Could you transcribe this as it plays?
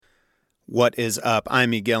What is up?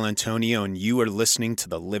 I'm Miguel Antonio, and you are listening to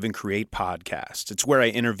the Live and Create podcast. It's where I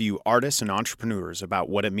interview artists and entrepreneurs about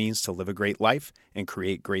what it means to live a great life and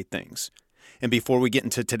create great things. And before we get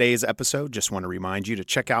into today's episode, just want to remind you to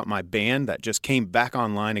check out my band that just came back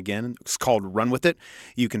online again. It's called Run With It.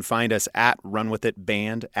 You can find us at Run With It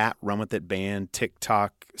Band,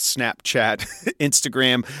 TikTok, Snapchat,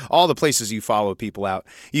 Instagram, all the places you follow people out.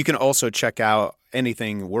 You can also check out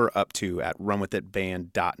anything we're up to at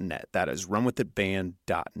runwithitband.net. That is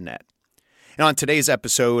runwithitband.net. And on today's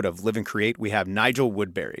episode of Live and Create, we have Nigel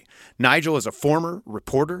Woodbury. Nigel is a former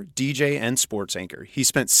reporter, DJ, and sports anchor. He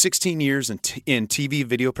spent 16 years in TV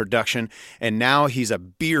video production, and now he's a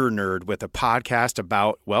beer nerd with a podcast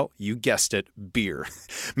about, well, you guessed it, beer.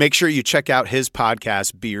 Make sure you check out his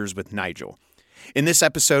podcast, Beers with Nigel. In this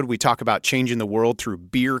episode, we talk about changing the world through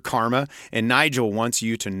beer karma, and Nigel wants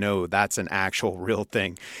you to know that's an actual real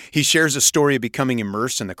thing. He shares a story of becoming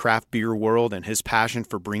immersed in the craft beer world and his passion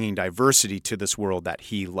for bringing diversity to this world that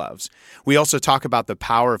he loves. We also talk about the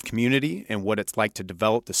power of community and what it's like to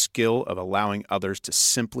develop the skill of allowing others to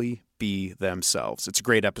simply be themselves. It's a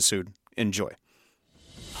great episode. Enjoy.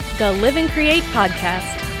 The Live and Create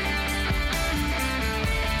podcast.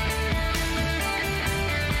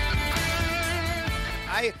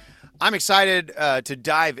 I'm excited to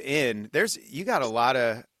dive in. You got a lot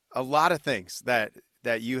of things that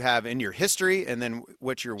you have in your history, and then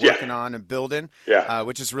what you're working on and building,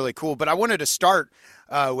 which is really cool. But I wanted to start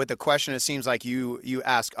with a question. It seems like you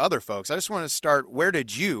ask other folks. I just want to start. Where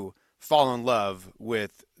did you fall in love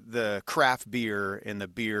with the craft beer and the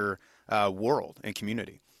beer world and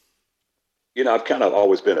community? You know, I've kind of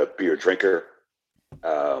always been a beer drinker,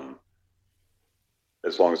 as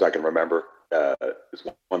long as I can remember. It's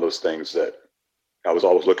one of those things that I was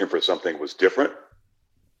always looking for something was different,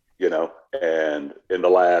 and in the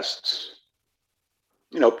last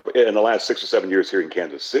 6 or 7 years here in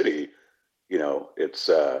Kansas City, it's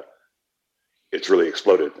really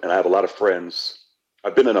exploded. And I have a lot of friends.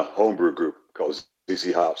 I've been in a homebrew group called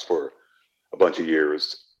ZZ Hops for a bunch of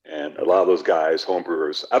years. And a lot of those guys,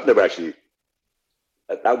 homebrewers, I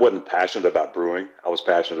wasn't passionate about brewing. I was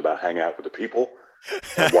passionate about hanging out with the people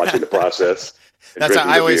and watching the process. That's how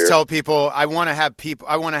I always tell people. I want to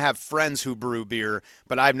have friends who brew beer,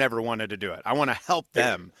 but I've never wanted to do it. I want to help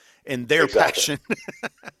them in their passion.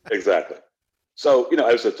 Exactly. So,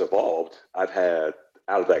 as it's evolved, I've had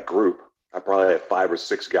out of that group, I probably have 5 or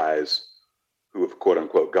 6 guys who have quote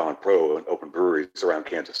unquote gone pro and opened breweries around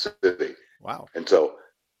Kansas City. Wow. And so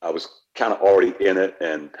I was kind of already in it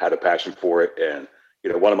and had a passion for it. And,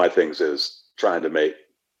 one of my things is trying to make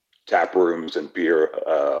tap rooms and beer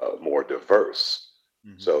more diverse.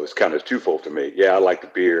 Mm-hmm. So it's kind of twofold to me. Yeah, I like the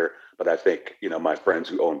beer, but I think, my friends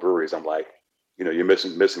who own breweries, I'm like, you're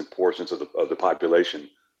missing portions of the population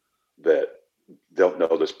that don't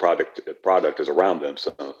know this product is around them.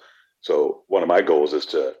 So one of my goals is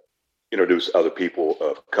to introduce other people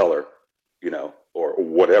of color, or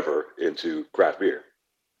whatever into craft beer.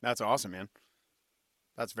 That's awesome, man.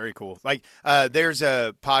 That's very cool. Like, there's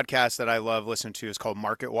a podcast that I love listening to. It's called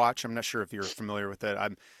Market Watch. I'm not sure if you're familiar with it.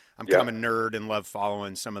 I'm kind of a nerd and love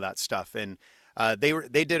following some of that stuff. And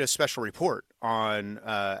they did a special report on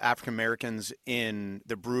African Americans in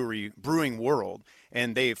the brewing world,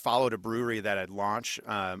 and they followed a brewery that had launched,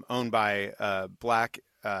 owned by Black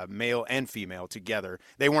male and female together.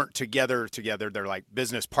 They weren't together. They're like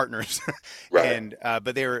business partners. Right. And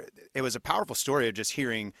but it was a powerful story of just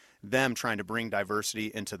hearing them trying to bring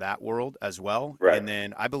diversity into that world as well. Right. And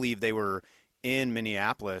then I believe they were in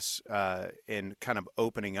Minneapolis and kind of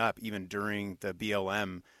opening up even during the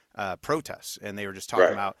BLM protests, and they were just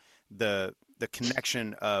talking about the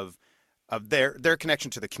connection of their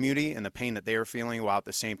connection to the community and the pain that they were feeling, while at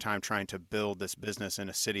the same time trying to build this business in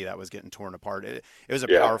a city that was getting torn apart. It was a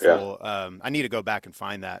powerful. I need to go back and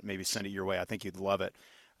find that. Maybe send it your way. I think you'd love it.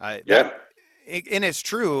 And it's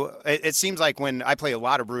true. It seems like when I play a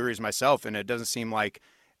lot of breweries myself, and it doesn't seem like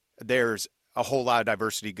there's a whole lot of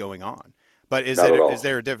diversity going on. But is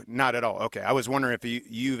there a different? Not at all. Okay, I was wondering if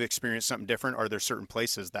you've experienced something different. Or are there certain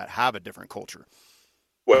places that have a different culture?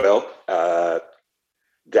 Well,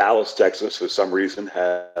 Dallas, Texas, for some reason,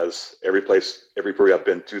 has every brewery I've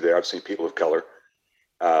been to there, I've seen people of color.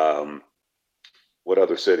 What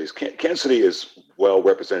other cities? Kansas City is well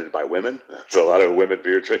represented by women. There's a lot of women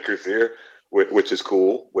beer drinkers here, which is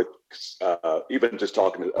cool. Even just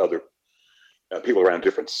talking to other people around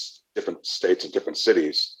different states and different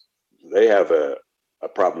cities, they have a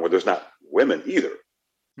problem where there's not women either.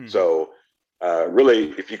 Hmm. So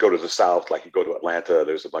really, if you go to the South, like you go to Atlanta,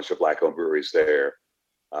 there's a bunch of Black-owned breweries there.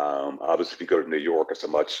 Obviously, if you go to New York, it's a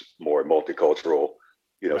much more multicultural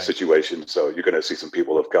Right. situation. So you're going to see some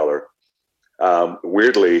people of color.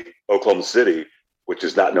 Weirdly, Oklahoma City, which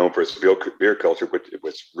is not known for its beer culture, but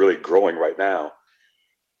it's really growing right now.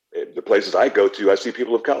 The places I go to, I see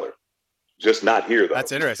people of color. Just not here, though.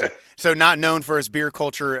 That's interesting. So not known for its beer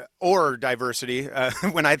culture or diversity.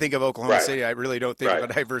 When I think of Oklahoma Right, City, I really don't think right.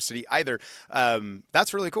 about diversity either.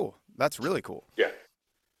 That's really cool. That's really cool. Yeah.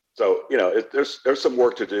 So there's some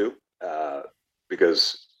work to do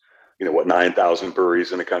because 9,000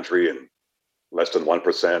 breweries in the country and less than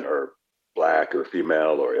 1% are black or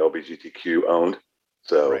female or LGBTQ owned.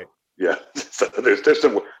 So Right. yeah, so there's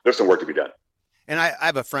some work to be done. And I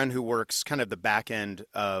have a friend who works kind of the back end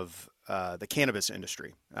of the cannabis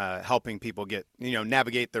industry, helping people get,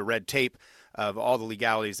 navigate the red tape of all the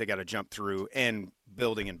legalities they got to jump through and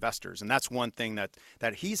building investors. And that's one thing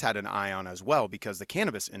that he's had an eye on as well, because the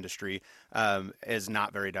cannabis industry is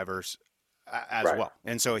not very diverse as Right, well.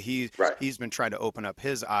 And so right. he's been trying to open up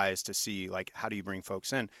his eyes to see, like, how do you bring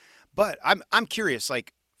folks in? But I'm curious,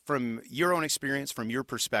 like, from your own experience, from your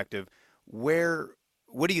perspective, where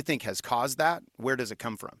what do you think has caused that? Where does it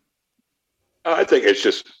come from? I think it's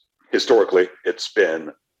just historically it's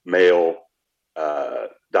been male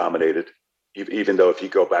dominated. Even though if you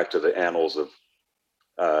go back to the annals of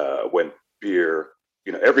when beer,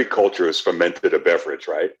 every culture has fermented a beverage,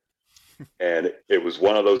 right? And it was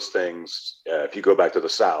one of those things. If you go back to the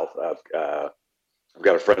South, I've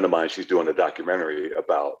got a friend of mine. She's doing a documentary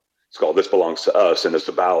about. It's called "This Belongs to Us," and it's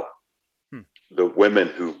about Hmm. the women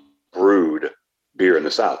who brewed beer in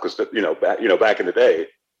the South. Because back in the day,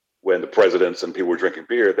 when the presidents and people were drinking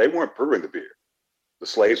beer, they weren't brewing the beer. The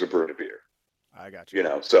slaves were brewing the beer. I got you.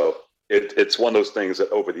 So it's one of those things that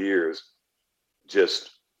over the years just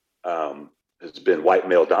has been white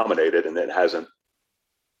male dominated, and it hasn't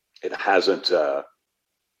the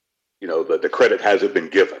credit hasn't been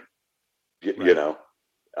given. You, Right. you know,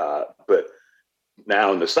 but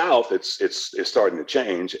now in the South, it's starting to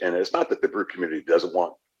change, and it's not that the brew community doesn't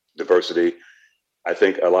want diversity. I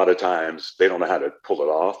think a lot of times they don't know how to pull it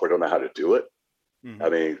off or don't know how to do it. Hmm. I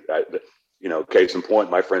mean, case in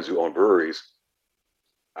point, my friends who own breweries,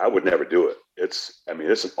 I would never do it. It's an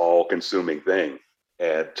all-consuming thing,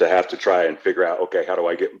 and to have to try and figure out, okay, how do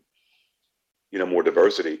I get more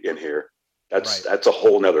diversity in here? That's Right. that's a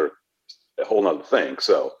whole nother thing.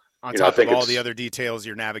 So, On I top of think all the it's other details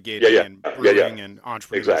you're yeah, navigating yeah, and yeah, yeah, brewing and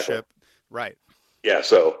exactly. entrepreneurship. Right. Yeah.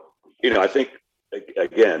 So, I think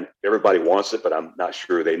again, everybody wants it, but I'm not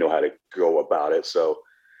sure they know how to go about it. So,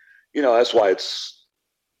 that's why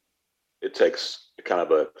it takes kind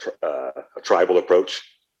of a tribal approach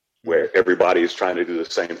Hmm. where everybody is trying to do the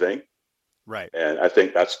same thing. Right. And I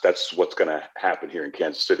think that's what's going to happen here in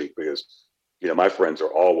Kansas City because, my friends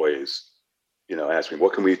are always, asking,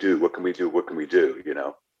 what can we do? What can we do? What can we do?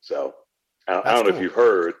 So I That's don't know if cool.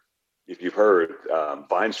 you've heard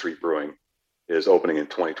Vine Street Brewing is opening in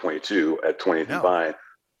 2022 at 20th and No, Vine.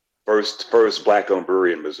 First black-owned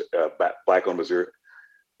brewery in Missouri,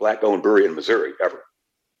 black-owned brewery in Missouri ever.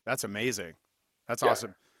 that's amazing. That's Yeah.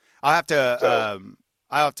 awesome. I'll have to So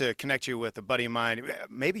I'll have to connect you with a buddy of mine.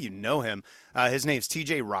 Maybe you know him. His name's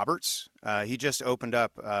TJ Roberts. He just opened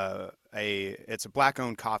up it's a black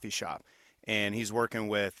owned coffee shop, and he's working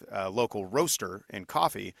with a local roaster in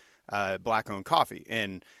coffee, black owned coffee.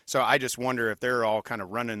 And so I just wonder if they're all kind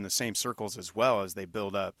of running the same circles as well as they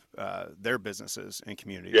build up their businesses and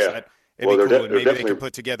communities. yeah. It'd Well, be they're cool, and they're maybe they could definitely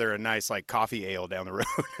put together a nice like coffee ale down the road.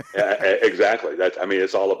 exactly.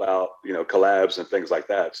 It's all about collabs and things like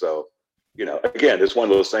that. So again, it's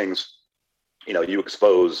one of those things. You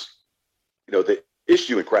expose the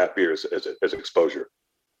issue in craft beer is exposure.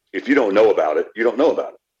 If you don't know about it, you don't know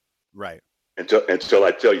about it Right. until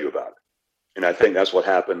I tell you about it. And I think that's what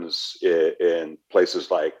happens in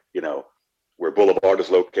places like where Boulevard is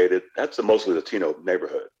located. That's a mostly Latino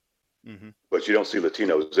neighborhood, Hmm. but you don't see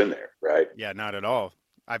Latinos in there, right? Yeah, not at all.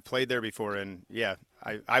 I've played there before, and yeah,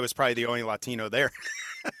 I was probably the only Latino there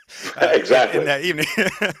in Exactly. that evening.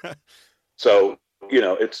 So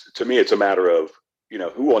it's to me, it's a matter of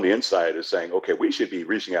who on the inside is saying, okay, we should be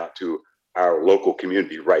reaching out to our local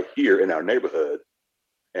community right here in our neighborhood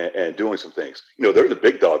and doing some things. They're the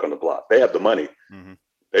big dog on the block. They have the money. Hmm.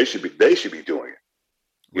 They should be doing it.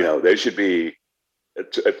 Right. They should be,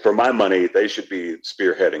 for my money, they should be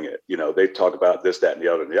spearheading it. They talk about this, that, and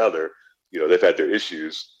the other and the other. They've had their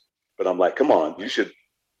issues, but I'm like, come on, you should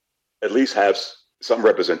at least have some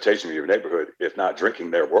representation in your neighborhood. If not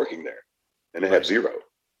drinking there, working there, and they have Right. zero.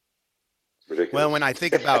 It's Well,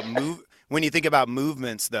 ridiculous. when you think about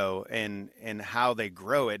movements though, and how they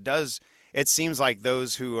grow, it does. it seems like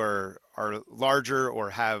those who are larger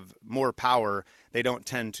or have more power, they don't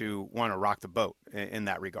tend to want to rock the boat in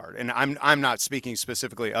that regard. And I'm not speaking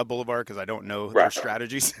specifically of Boulevard because I don't know their Right.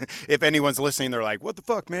 strategies. If anyone's listening, they're like, "What the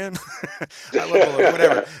fuck, man?" I love Boulevard,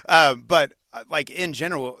 whatever. But like in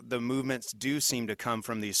general, the movements do seem to come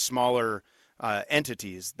from these smaller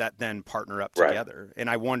entities that then partner up Right. together. And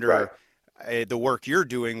I Right. wonder the work you're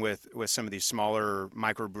doing with some of these smaller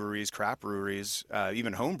microbreweries, craft breweries,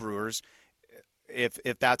 even home brewers, if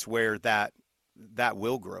that's where that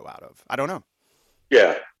will grow out of. I don't know.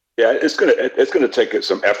 Yeah. Yeah. It's gonna take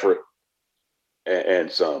some effort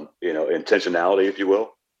and some, intentionality, if you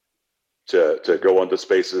will, to go into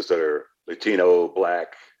spaces that are Latino,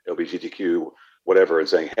 Black, LGBTQ, whatever, and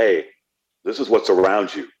saying, "Hey, this is what's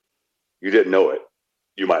around you. You didn't know it.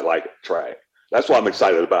 You might like it. Try it." That's why I'm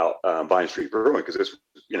excited about Vine Street Brewing, because it's,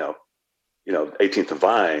 18th and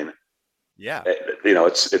Vine. Yeah.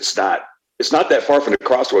 It's not that far from the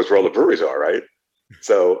crossroads where all the breweries are, right?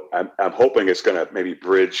 So I'm hoping it's going to maybe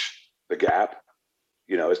bridge the gap.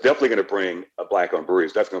 It's definitely going to bring a Black-owned brewery.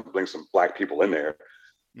 It's definitely going to bring some Black people in there.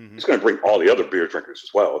 Mm-hmm. It's going to bring all the other beer drinkers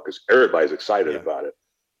as well, because everybody's excited about it.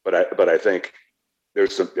 But I think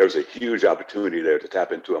there's a huge opportunity there to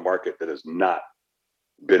tap into a market that has not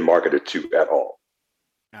been marketed to at all.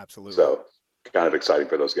 Absolutely. So kind of exciting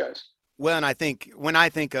for those guys. Well, and I think when I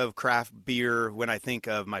think of craft beer, when I think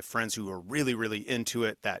of my friends who are really, really into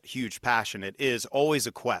it, that huge passion, it is always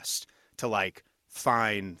a quest to like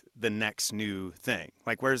find the next new thing.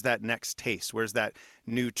 Like, where's that next taste? Where's that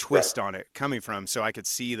new twist on it coming from? So I could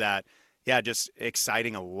see that, just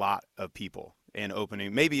exciting a lot of people and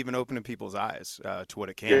maybe even opening people's eyes to what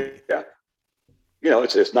it can be. Yeah.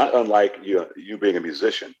 It's not unlike you being a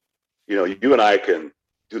musician. You and I can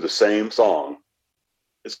do the same song.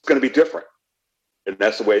 It's going to be different. And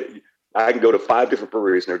that's the way I can go to 5 different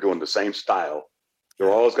breweries and they're doing the same style.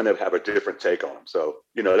 They're always going to have a different take on them. So,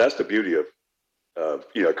 that's the beauty of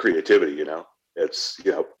creativity. It's,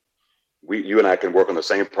 you and I can work on the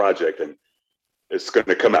same project and it's going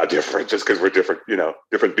to come out different just because we're different,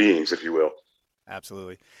 different beings, if you will.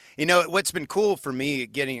 Absolutely. What's been cool for me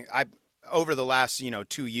over the last,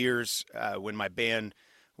 2 years, when my band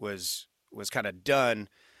was kind of done,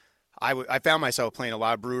 I found myself playing a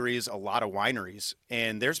lot of breweries, a lot of wineries,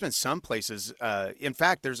 and there's been some places. In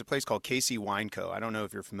fact, there's a place called KC Wine Co. I don't know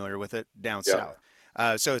if you're familiar with it down south.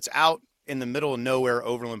 So it's out in the middle of nowhere,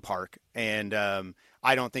 Overland Park, and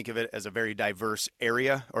I don't think of it as a very diverse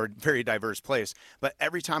area or very diverse place. But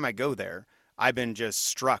every time I go there, I've been just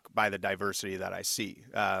struck by the diversity that I see.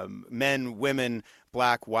 Men, women,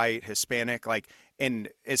 Black, white, Hispanic, and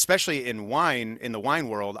especially in the wine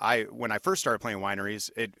world, when I first started playing wineries,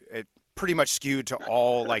 it pretty much skewed to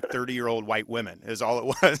all 30-year-old white women is all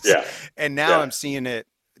it was. Yeah. And now I'm seeing it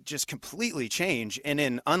just completely change and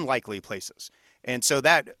in unlikely places. And so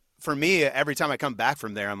that, for me, every time I come back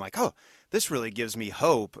from there, I'm like, oh, this really gives me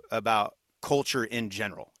hope about culture in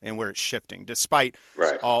general and where it's shifting, despite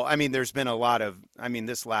all. I mean, there's been a lot of,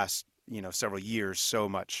 this last several years, so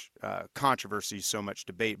much controversy, so much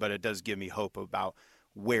debate, but it does give me hope about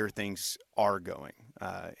where things are going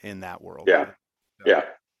in that world. Yeah.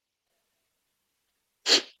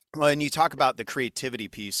 Well, and you talk about the creativity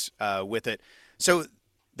piece with it. So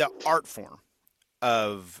the art form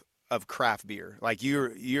of craft beer, like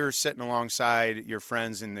you're sitting alongside your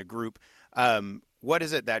friends in the group. What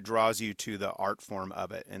is it that draws you to the art form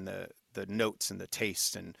of it and the notes and the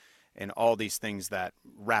taste and all these things that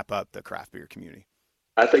wrap up the craft beer community?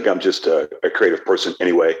 I think I'm just a creative person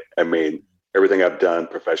anyway. I mean, everything I've done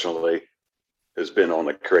professionally has been on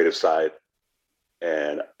the creative side.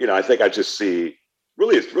 And, I think I just see,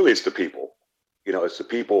 it's the people, it's the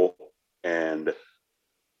people and,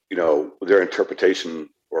 their interpretation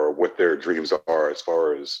or what their dreams are as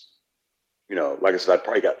far as, like I said, I've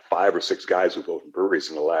probably got 5 or 6 guys who've opened breweries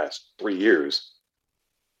in the last 3 years.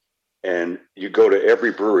 And you go to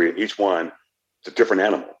every brewery and each one, it's a different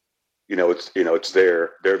animal. It's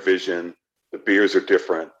their vision. The beers are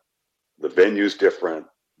different. The venue's different.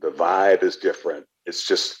 The vibe is different. It's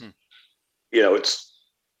just, it's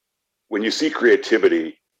when you see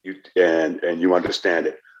creativity and you understand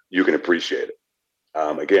it, you can appreciate it.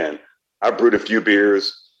 Again, I've brewed a few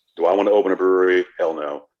beers. Do I want to open a brewery? Hell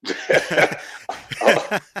no.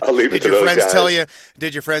 I'll leave it to those guys.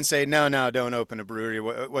 Did your friends say, no, don't open a brewery?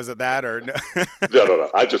 Was it that or no? No.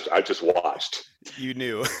 I just watched. You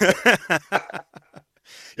knew.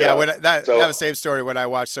 That was the same story when I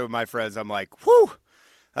watched some of my friends. I'm like, whew,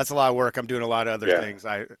 that's a lot of work. I'm doing a lot of other things.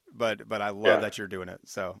 But I love that you're doing it.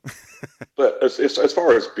 So, but as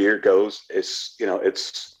far as beer goes, it's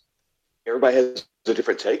everybody has a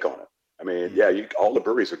different take on it. I mean, yeah, all the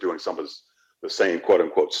breweries are doing some of the same quote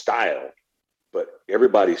unquote style, but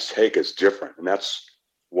everybody's take is different, and that's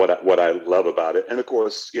what I love about it. And of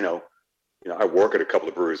course, I work at a couple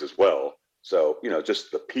of breweries as well, so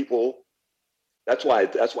just the people. That's why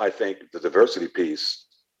I think the diversity piece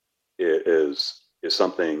is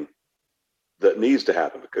something that needs to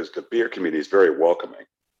happen, because the beer community is very welcoming.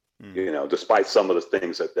 Despite some of the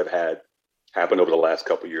things that they've had happen over the last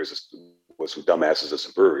couple of years with some dumbasses at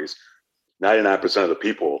some breweries, 99% of the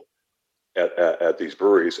people at these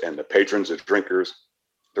breweries and the patrons and drinkers,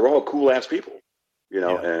 they're all cool ass people,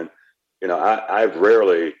 and I've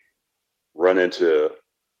rarely run into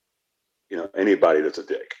anybody that's a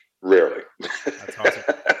dick. Rarely. That's awesome.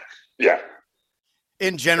 Yeah.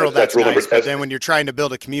 In general, that's nice. But then when you're trying to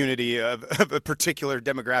build a community of a particular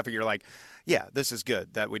demographic, you're like, yeah, this is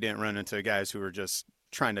good that we didn't run into guys who were just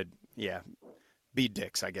trying to, be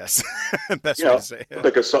dicks, I guess. Best way to say it.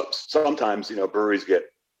 Because sometimes, breweries get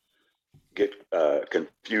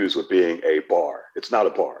confused with being a bar. It's not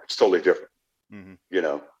a bar. It's totally different.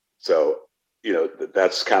 Mm-hmm. So,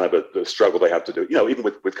 that's kind of the struggle they have to do. Even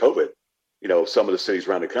with COVID, some of the cities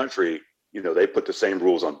around the country, they put the same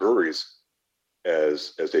rules on breweries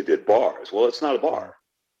as they did bars. Well, it's not a bar.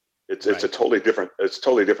 It's a totally different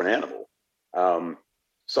animal.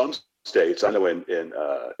 Some states, I know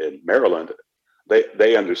in Maryland,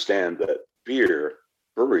 they understand that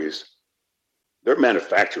breweries, they're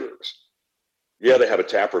manufacturers. Yeah, they have a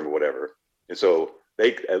tap room or whatever, and so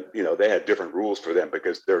they had different rules for them,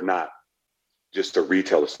 because they're not just a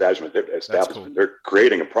retail establishment. Cool. They're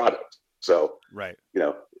creating a product. So, right.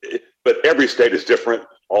 But every state is different.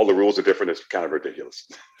 All the rules are different. It's kind of ridiculous.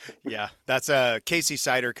 Yeah, that's Casey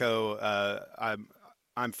Cider Co.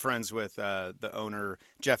 I'm friends with the owner,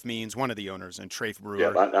 Jeff Means, one of the owners, and Trafe Brewer.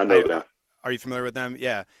 Yeah, I know them. Are you familiar with them?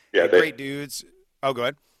 Yeah. Yeah, great dudes. Oh, go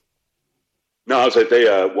ahead. No, I was like,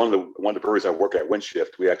 one of the breweries I work at,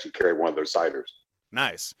 Windshift, we actually carry one of their ciders.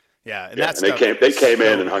 Nice. Yeah, and they came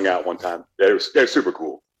in and hung out one time. They're super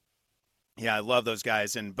cool. Yeah, I love those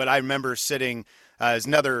guys. But I remember sitting as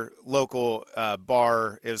another local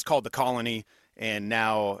bar. It was called The Colony, and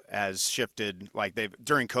now has shifted. Like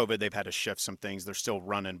during COVID, they've had to shift some things. They're still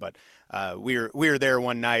running, but we were there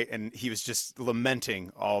one night, and he was just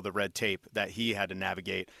lamenting all the red tape that he had to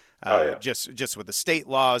navigate. Just with the state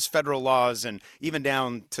laws, federal laws, and even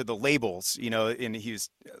down to the labels. And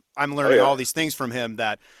I'm learning all these things from him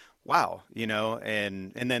that. Wow,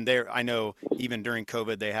 and then I know even during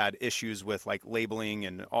COVID they had issues with like labeling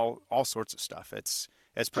and all sorts of stuff. It's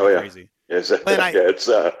pretty crazy. It's a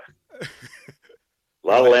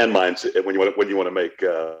lot of landmines when you want to make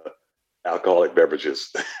alcoholic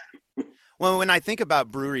beverages. Well, when I think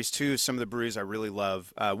about breweries too, some of the breweries I really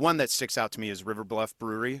love. One that sticks out to me is River Bluff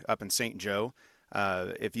Brewery up in St. Joe.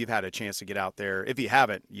 If you've had a chance to get out there, if you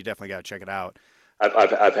haven't, you definitely got to check it out.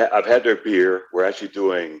 I've had their beer. We're actually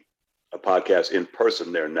doing a podcast in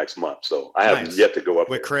person there next month, so I haven't yet to go up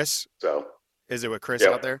with there. Chris. So is it with Chris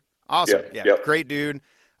out there? Awesome. Yeah. Great dude.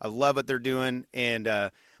 I love what they're doing. And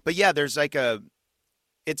but yeah, there's like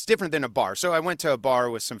it's different than a bar. So I went to a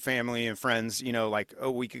bar with some family and friends, like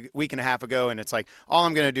a week and a half ago, and it's like all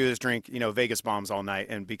I'm going to do is drink, Vegas bombs all night,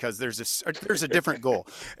 and because there's a different goal.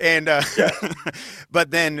 And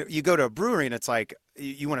but then you go to a brewery and it's like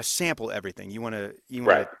you want to sample everything. You want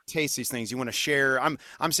to taste these things. You want to share. I'm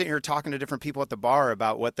sitting here talking to different people at the bar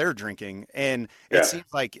about what they're drinking, and it seems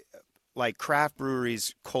like craft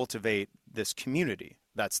breweries cultivate this community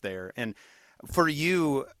that's there. And for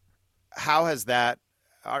you, how has that?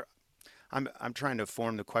 I'm trying to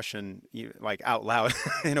form the question like out loud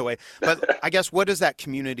in a way, but I guess what does that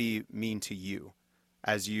community mean to you,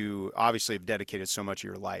 as you obviously have dedicated so much of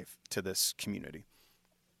your life to this community?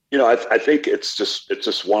 I think it's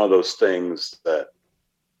just one of those things that,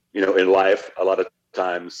 in life, a lot of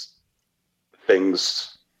times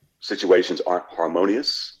situations aren't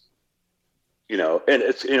harmonious, and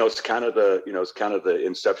it's kind of the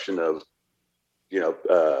inception of,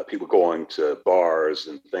 people going to bars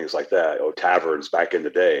and things like that, or taverns back in the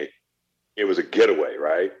day. It was a getaway,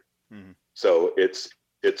 right? Mm-hmm. So it's,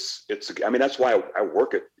 I mean, that's why I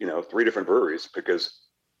work at, 3 different breweries, because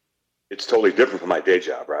it's totally different from my day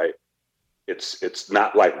job, right? It's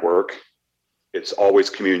not like work. It's always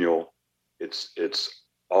communal. It's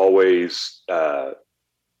always,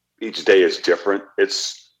 each day is different.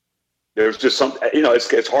 There's just some,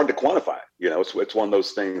 it's hard to quantify, it's one of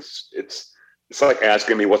those things. It's like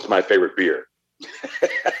asking me what's my favorite beer.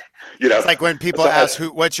 It's like when people ask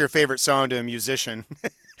what's your favorite song to a musician.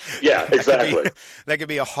 Yeah, exactly. That could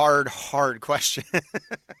be a hard question.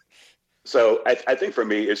 So I think for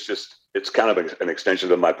me, it's kind of an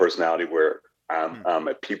extension of my personality where I'm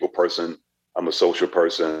a people person. I'm a social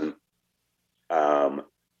person.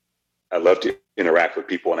 I love to interact with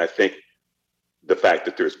people. And I think the fact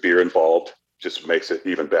that there's beer involved just makes it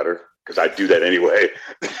even better because I do that anyway.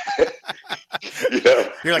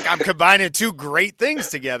 You're like, I'm combining two great things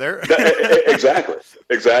together.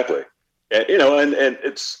 Exactly. And, and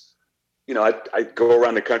it's, I go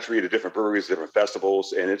around the country to different breweries, different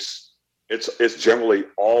festivals, and it's generally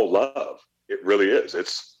all love. It really is.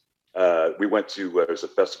 We went to, there's a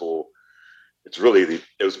festival. It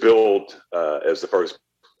was billed as the first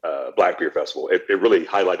Black Beer Festival. It really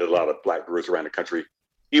highlighted a lot of Black brewers around the country,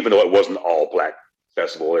 even though it wasn't all Black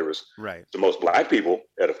festival. There was the most Black people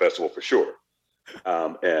at a festival for sure.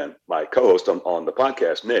 And my co-host on the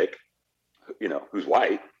podcast, Nick, who's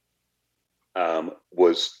white,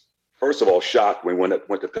 was first of all shocked when we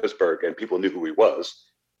went to Pittsburgh and people knew who he was.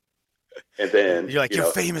 And then you're like,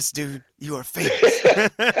 you're famous, dude. You are famous.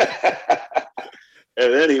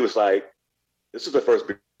 And then he was like, this is the first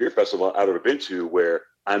beer festival I've ever been to where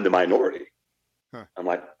I'm the minority. Huh. I'm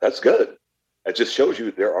like, that's good. It just shows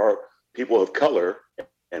you there are people of color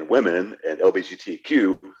and women and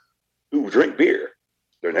LGBTQ who drink beer.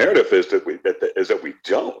 Their narrative is that we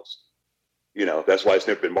don't. That's why it's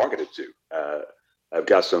never been marketed to. I've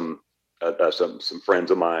got some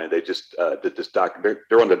friends of mine. They just did this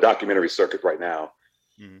they're on the documentary circuit right now.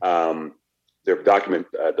 Mm-hmm. Their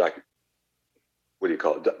what do you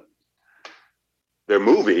call it? Their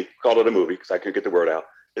movie, called it a movie because I couldn't get the word out.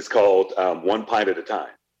 It's called One Pint at a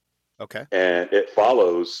Time. Okay. And it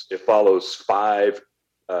follows 5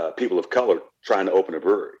 people of color trying to open a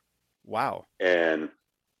brewery. Wow. And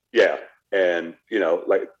yeah, and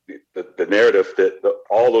like the narrative that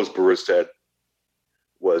all those brewers said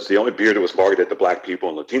was the only beer that was marketed to Black people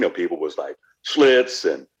and Latino people was like Schlitz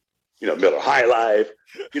and Miller High Life,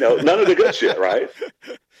 none of the good shit, right?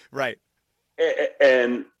 Right.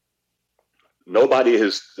 And nobody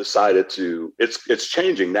has decided to. It's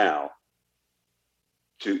changing now.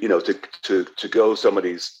 To go some of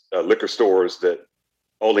these liquor stores that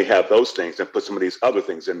only have those things and put some of these other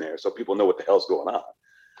things in there so people know what the hell's going on. Right.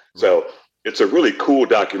 So it's a really cool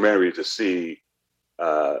documentary to see,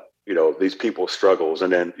 these people's struggles.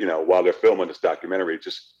 And then, while they're filming this documentary,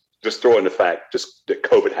 just throw in the fact that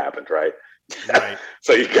COVID happened, right? Right.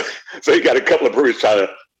 So you got a couple of breweries trying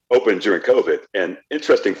to open during COVID. And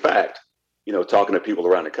interesting fact, talking to people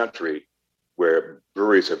around the country where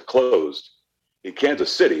breweries have closed, in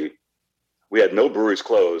Kansas City, we had no breweries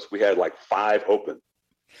closed. We had like 5 open.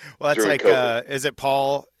 Well, that's like, is it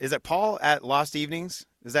Paul at Lost Evenings?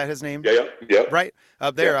 Is that his name? Yeah. Right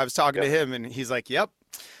up there. I was talking to him and he's like, yep,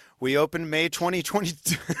 we opened May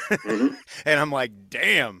 2022. Mm-hmm. And I'm like,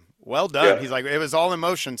 damn, well done. Yeah. He's like, it was all in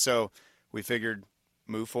motion. So we figured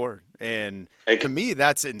move forward. And to me,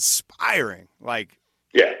 that's inspiring. Like,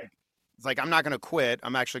 yeah, it's like, I'm not going to quit.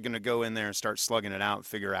 I'm actually going to go in there and start slugging it out and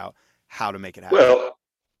figure out how to make it happen. Well,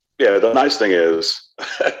 yeah, the nice thing is,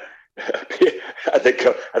 I think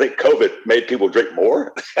COVID made people drink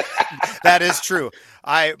more. That is true.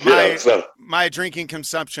 My drinking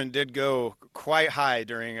consumption did go quite high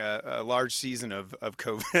during a large season of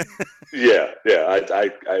COVID. Yeah.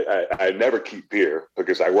 I never keep beer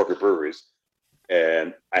because I work at breweries,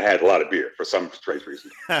 and I had a lot of beer for some strange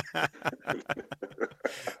reason.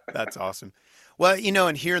 That's awesome. Well,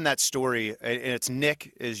 and hearing that story, and it's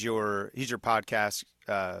Nick he's your podcast.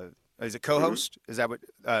 Is it co-host? Mm-hmm. Is that what?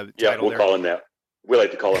 Yeah, we'll call him that. We like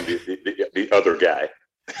to call him the other guy.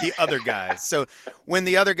 The other guy. So when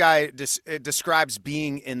the other guy describes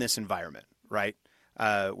being in this environment, right,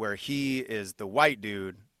 where he is the white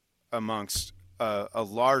dude amongst a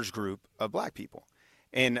large group of Black people,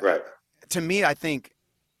 and to me, I think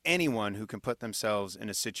anyone who can put themselves in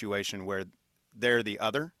a situation where they're the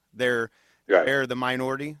other, they're the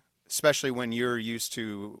minority, especially when you're used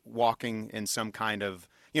to walking in some kind of,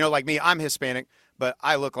 like me, I'm Hispanic, but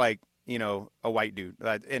I look like, a white dude.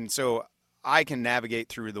 And so I can navigate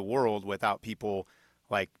through the world without people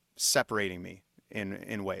like separating me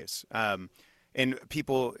in ways. And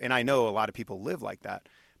I know a lot of people live like that,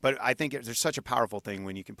 but I think there's such a powerful thing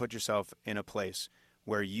when you can put yourself in a place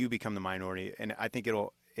where you become the minority. And I think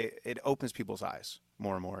it opens people's eyes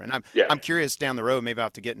more and more. And I'm curious down the road, maybe I'll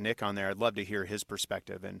have to get Nick on there. I'd love to hear his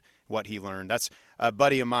perspective and what he learned. That's a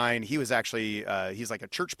buddy of mine. He was actually, he's like a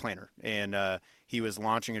church planner, and he was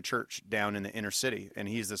launching a church down in the inner city. And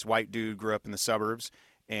he's this white dude, grew up in the suburbs,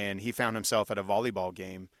 and he found himself at a volleyball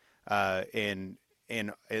game in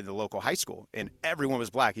the local high school, and everyone was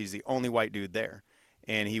Black. He's the only white dude there.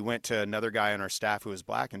 And he went to another guy on our staff who was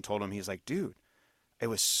Black and told him, he's like, dude, it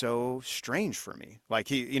was so strange for me. Like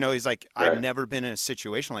he's like, Right. I've never been in a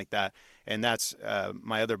situation like that. And that's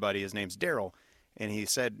my other buddy, his name's Daryl. And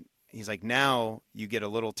he's like, now you get a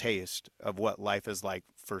little taste of what life is like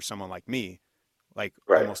for someone like me, like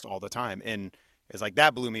Right. almost all the time. And it's like,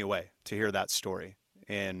 that blew me away to hear that story.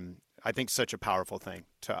 And I think such a powerful thing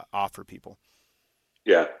to offer people.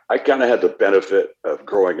 Yeah. I kind of had the benefit of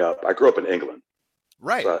growing up. I grew up in England.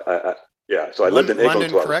 Right. So so I lived in England.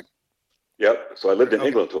 London, correct? Yep. So I lived in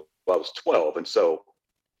England until I was 12. And so,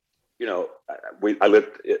 where I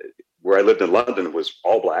lived in London was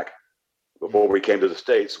all black. Before we came to the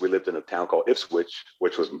States, we lived in a town called Ipswich,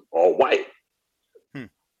 which was all white.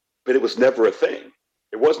 But it was never a thing.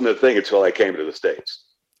 It wasn't a thing until I came to the States.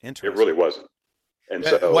 Interesting. It really wasn't. And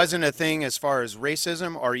so it wasn't a thing as far as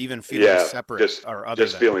racism or even feeling separate or other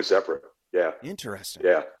just feeling separate. Yeah. Interesting.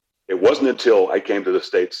 Yeah. It wasn't until I came to the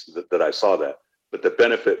States that I saw that. But the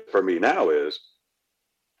benefit for me now is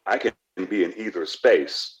I can be in either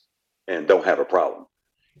space and don't have a problem.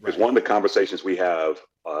 Because one of the conversations we've had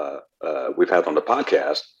on the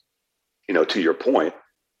podcast, to your point,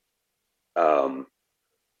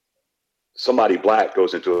 somebody black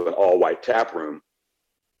goes into an all white tap room,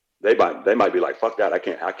 they might be like, fuck that, I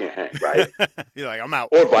can't hang, right? You're like, I'm out.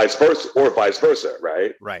 Or vice versa,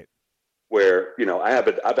 right? Right. Where,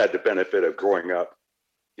 I've had the benefit of growing up,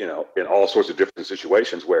 in all sorts of different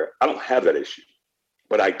situations where I don't have that issue,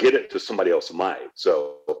 but I get it to somebody else might.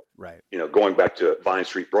 So, going back to Vine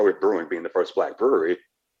Street Brewing being the first black brewery,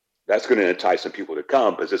 that's going to entice some people to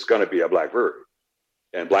come because it's going to be a black brewery,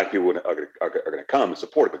 and black people are going to come and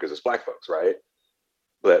support it because it's black folks, right?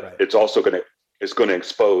 But it's also going to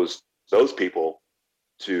expose those people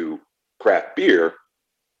to craft beer.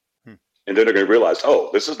 And then they're going to realize,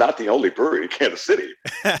 oh, this is not the only brewery in Kansas City.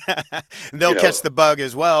 They'll catch the bug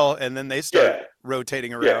as well, and then they start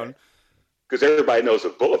rotating around. Because everybody knows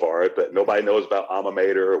of Boulevard, but nobody knows about Alma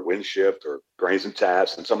Mater or Windshift or Grains and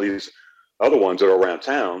Taps and some of these other ones that are around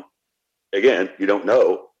town. Again, you don't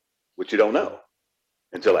know what you don't know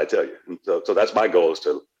until I tell you. And so that's my goal is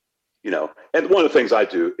to, and one of the things I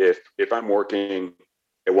do, if I'm working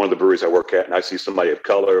at one of the breweries I work at and I see somebody of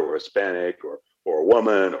color or Hispanic or a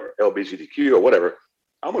woman or LGBTQ or whatever,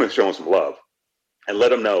 I'm going to show them some love and let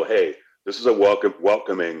them know, hey, this is a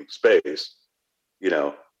welcoming space.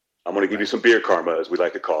 I'm going to give you some beer karma, as we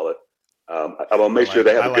like to call it. I'm going to make sure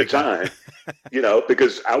they have a good time,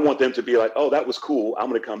 because I want them to be like, oh, that was cool. I'm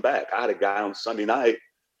going to come back. I had a guy on Sunday night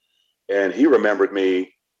and he remembered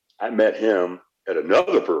me. I met him at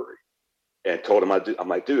another brewery and told him, I'm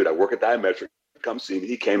like, dude, I work at Diametric. Come see me.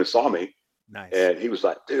 He came and saw me. Nice. And he was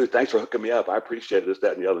like, dude, thanks for hooking me up. I appreciate this,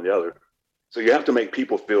 that, and the other. So you have to make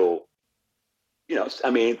people feel, these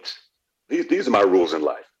are my rules in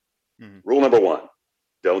life. Mm-hmm. Rule number 1,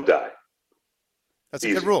 don't die. That's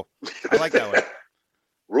easy. A good rule. I like that one.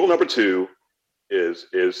 Rule number 2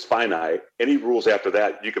 is finite. Any rules after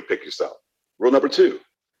that, you can pick yourself. Rule number 2,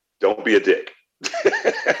 don't be a dick.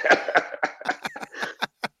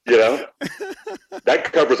 That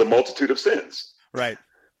covers a multitude of sins. Right.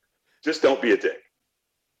 Just don't be a dick.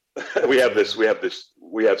 We have this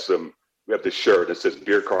shirt that says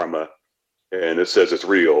Beer Karma, and it says it's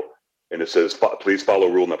real, and it says please follow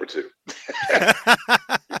rule number 2.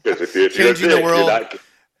 Because if changing the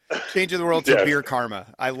world to Beer Karma.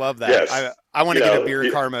 I love that. Yes. I want to get a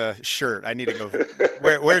Beer Karma shirt. I need to go.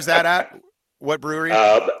 Where's that at? What brewery?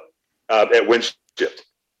 At Windshift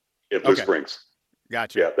in Blue Springs.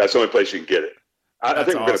 Gotcha. Yeah, that's the only place you can get it. I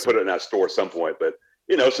think we're going to put it in that store at some point, but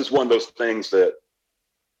it's just one of those things that,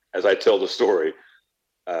 as I tell the story,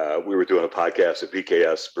 we were doing a podcast at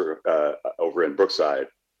BKS over in Brookside,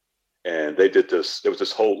 and they did this. It was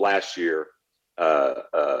this whole last year.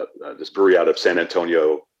 This brewery out of San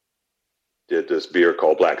Antonio did this beer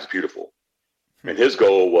called Black is Beautiful, and his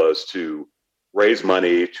goal was to raise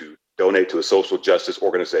money to donate to a social justice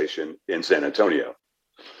organization in San Antonio.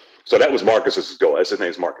 So that was Marcus's goal. His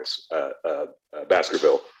name's Marcus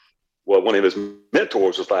Baskerville. Well, one of his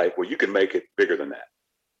mentors was like, well, you can make it bigger than that.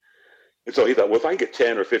 And so he thought, well, if I can get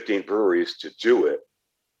 10 or 15 breweries to do it,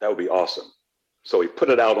 that would be awesome. So he put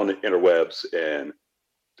it out on the interwebs and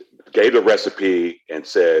gave the recipe and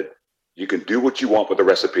said, you can do what you want with the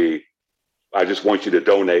recipe. I just want you to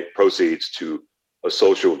donate proceeds to a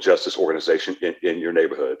social justice organization in your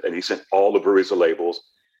neighborhood. And he sent all the breweries the labels.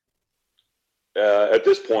 At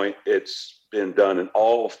this point, it's been done in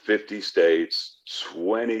all 50 states,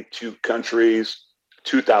 22 countries,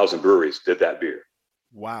 2,000 breweries did that beer.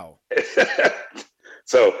 Wow.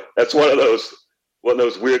 So that's one of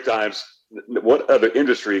those weird times. What other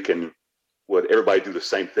industry would everybody do the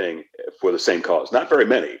same thing for the same cause? Not very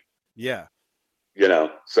many. Yeah.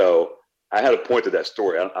 So I had a point to that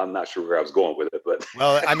story. I'm not sure where I was going with it, but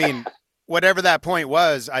well, I mean, whatever that point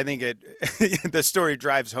was, I think the story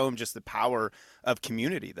drives home just the power of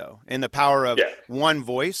community, though, and the power of yeah, one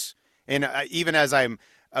voice. And even as I'm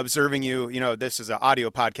observing you, this is an audio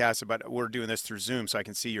podcast, but we're doing this through Zoom, so I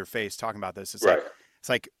can see your face talking about this. right. It's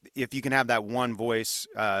like if you can have that one voice,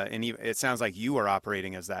 and it sounds like you are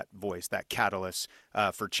operating as that voice, that catalyst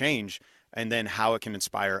for change, and then how it can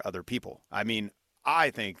inspire other people. I mean, I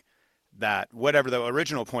think that whatever the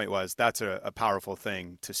original point was, that's a powerful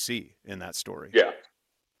thing to see in that story. Yeah.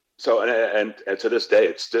 So, and to this day,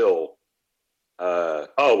 it's still,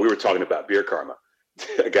 we were talking about beer karma.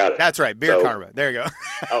 I got it. That's right. Beer karma. There you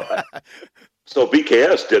go. So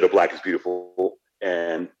BKS did a Black is Beautiful,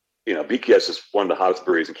 and BKS is one of the hottest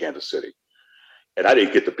breweries in Kansas City. And I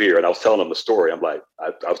didn't get the beer, and I was telling them the story. I'm like,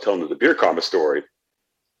 I was telling them the beer karma story,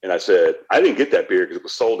 and I said I didn't get that beer because it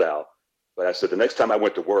was sold out. But I said the next time I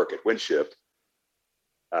went to work at Windshift,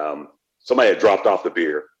 somebody had dropped off the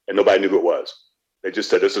beer, and nobody knew who it was. They just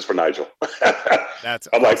said, "This is for Nigel." I'm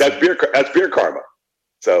awesome. Like, that's beer karma.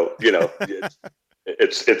 So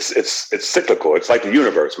it's cyclical. It's like the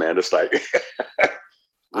universe, man. It's like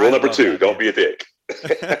rule number 2: don't be a dick.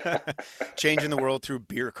 Changing the world through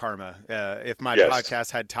beer karma. If my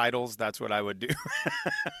podcast had titles, that's what I would do.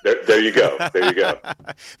 There you go. There you go.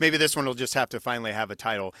 Maybe this one will just have to finally have a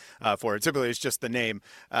title for it. Typically, it's just the name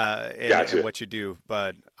and what you do.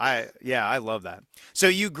 But I love that. So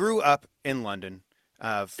you grew up in London,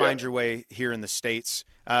 find your way here in the States.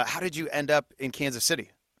 How did you end up in Kansas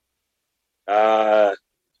City? That's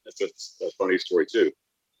a funny story too.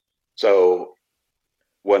 So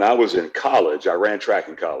when I was in college, I ran track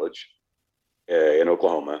in college in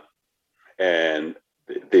Oklahoma, and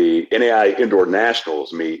the NAI Indoor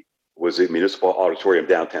Nationals meet was at Municipal Auditorium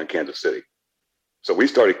downtown Kansas City. So we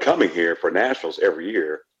started coming here for nationals every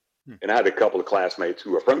year, and I had a couple of classmates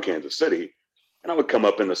who were from Kansas City, and I would come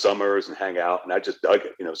up in the summers and hang out, and I just dug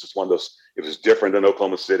it. It's just one of those. It was different than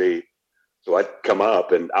Oklahoma City, so I'd come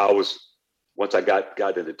up, and once I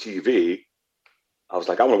got into TV, I was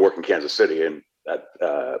like, I want to work in Kansas City, and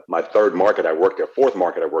my fourth market I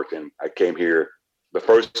worked in, I came here the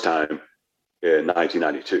first time in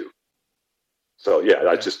 1992. So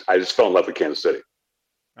I just fell in love with Kansas City.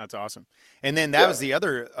 That's awesome. And then that was the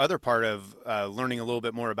other part of learning a little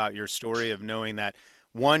bit more about your story, of knowing that,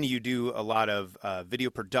 one, you do a lot of video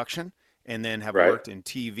production, and then have worked in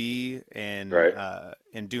TV and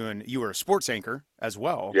you were a sports anchor as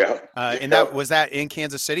well. Yeah. And was that in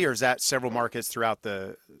Kansas City, or is that several markets throughout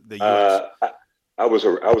the U.S.? I was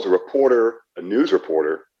a reporter, a news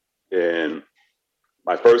reporter, and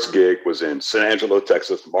my first gig was in San Angelo,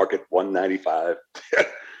 Texas, Market 195.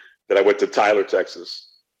 Then I went to Tyler,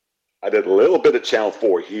 Texas. I did a little bit of Channel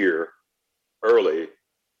 4 here early,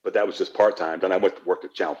 but that was just part-time. Then I went to work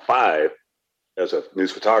at Channel 5 as a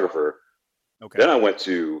news photographer. Okay. Then I went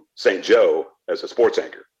to St. Joe as a sports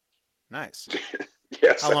anchor. Nice.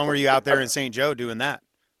 Yes. How long were you out there in St. Joe doing that?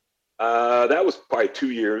 That was probably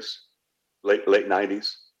 2 years, late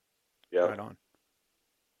 90s. Yeah. Right on.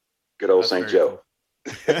 Good old St. Joe.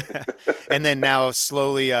 Cool. And then now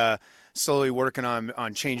slowly working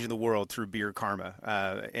on changing the world through beer karma,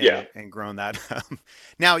 and growing that.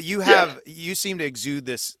 Now you seem to exude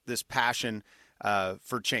this passion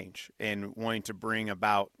for change and wanting to bring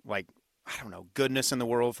about, like, I don't know, goodness in the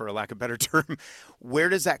world, for a lack of a better term. Where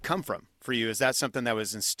does that come from for you? Is that something that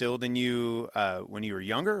was instilled in you when you were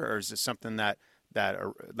younger, or is it something that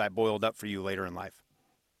boiled up for you later in life?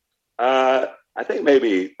 I think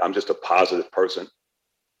maybe I'm just a positive person.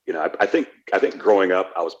 I think growing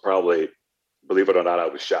up, I was probably, believe it or not, I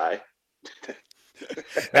was shy.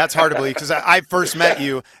 That's hard to believe, because I first met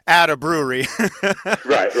you at a brewery.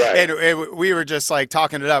 Right. And we were just like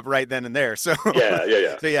talking it up right then and there. So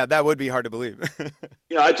yeah. So yeah, that would be hard to believe.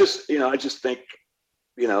 I just think,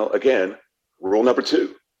 again, rule number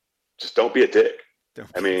 2, just don't be a dick.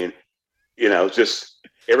 Just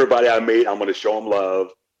everybody I meet, I'm going to show them love.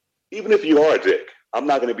 Even if you are a dick, I'm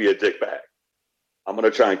not going to be a dick back. I'm going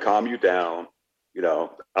to try and calm you down.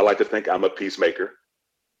 I like to think I'm a peacemaker.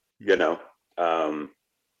 I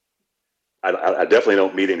definitely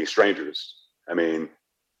don't meet any strangers. I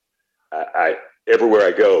everywhere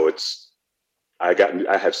I go, I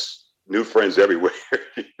have new friends everywhere.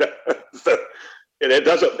 So, and it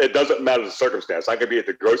doesn't matter the circumstance. I could be at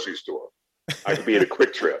the grocery store. I could be at a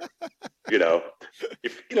Quick Trip.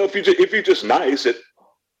 If you're just nice, it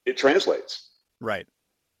translates. Right.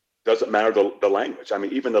 Doesn't matter the language.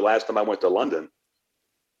 Even the last time I went to London,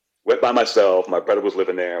 went by myself. My brother was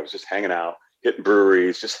living there. I was just hanging out, hitting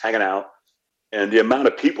breweries, just hanging out. And the amount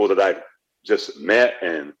of people that I just met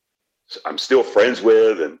and I'm still friends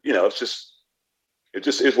with, and you know, it just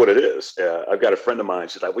is what it is. I've got a friend of mine.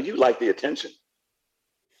 She's like, "Well, you like the attention."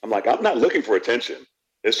 I'm like, "I'm not looking for attention.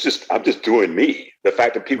 I'm just doing me. The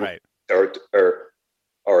fact that people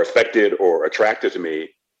are affected or attracted to me,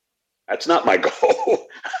 that's not my goal.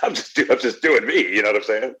 I'm just doing me. You know what I'm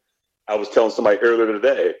saying?" I was telling somebody earlier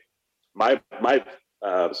today, my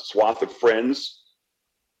swath of friends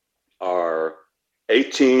are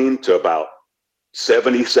 18 to about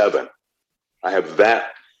 77. I have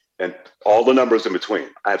that and all the numbers in between.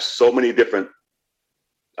 I have so many different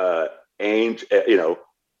age,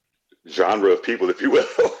 genre of people, if you will.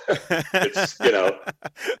 It's,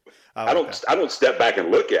 I don't step back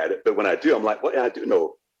and look at it, but when I do, I'm like, well, yeah, I do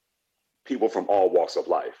know people from all walks of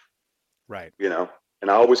life. Right. And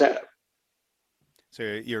I always have. So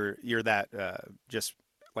you're that just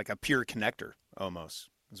like a pure connector almost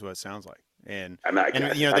is what it sounds like. And the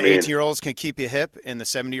 18-year-olds can keep you hip, and the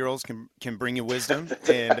 70-year-olds can bring you wisdom,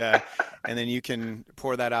 and then you can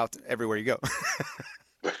pour that out everywhere you go.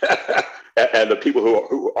 And the people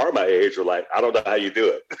who are my age are like, I don't know how you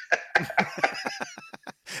do it.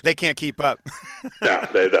 They can't keep up. No,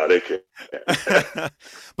 they can't.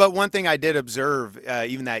 But one thing I did observe,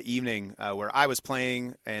 even that evening where I was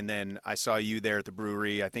playing, and then I saw you there at the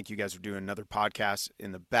brewery. I think you guys were doing another podcast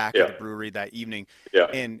in the back of the brewery that evening. Yeah.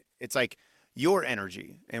 And it's like your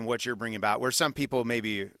energy and what you're bringing about, where some people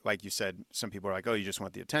maybe, like you said, some people are like, oh, you just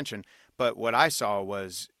want the attention. But what I saw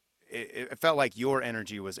was it felt like your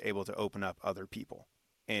energy was able to open up other people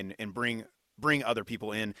and bring other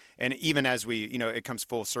people in. And even as we, it comes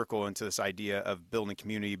full circle into this idea of building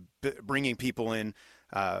community, bringing people in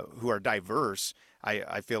who are diverse.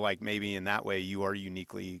 I feel like maybe in that way you are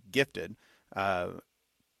uniquely gifted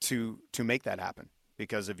to make that happen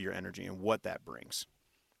because of your energy and what that brings.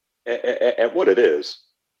 And what it is,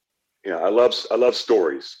 I love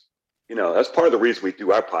stories. That's part of the reason we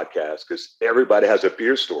do our podcast, because everybody has a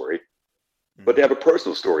beer story, but they have a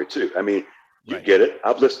personal story too. I mean, you get it.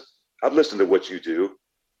 I've listened to what you do.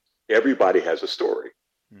 Everybody has a story.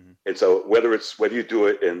 Mm-hmm. And so whether you do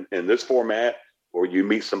it in this format or you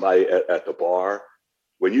meet somebody at the bar,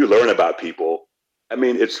 when you learn about people, I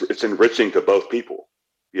mean, it's enriching to both people.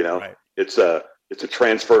 Right. It's a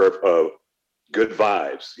transfer of good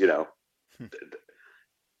vibes.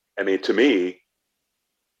 I mean, to me,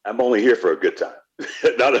 I'm only here for a good time.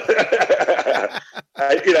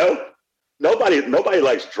 Nobody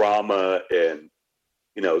likes drama and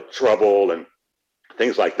trouble and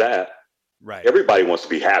things like that. Right. Everybody wants to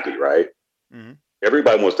be happy, right? Mm-hmm.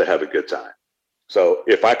 Everybody wants to have a good time. So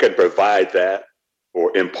if I can provide that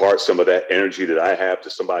or impart some of that energy that I have to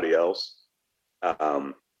somebody else,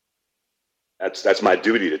 that's my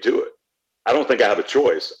duty to do it. I don't think I have a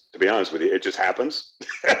choice, to be honest with you. It just happens.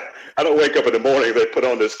 I don't wake up in the morning, they put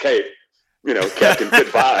on this cape, Captain Good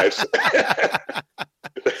Vibes.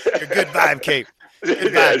 Your good vibe cape.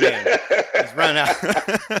 Good vibe, man. Just run out.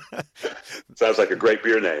 Sounds like a great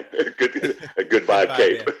beer name. A good vibe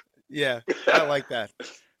cape. Man. Yeah, I like that.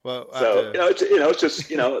 Well, so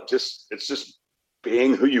it's just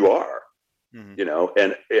being who you are,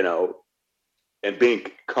 mm-hmm. and being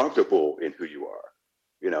comfortable in who you are.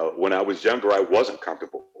 When I was younger, I wasn't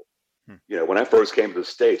comfortable. When I first came to the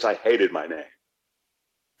States, I hated my name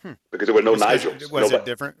because there were no Nigels. Was it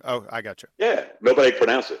different? Oh, I got you. Yeah, nobody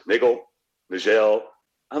pronounced it. Nigel.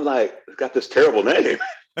 I'm like, it's got this terrible name.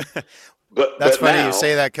 But that's funny now, you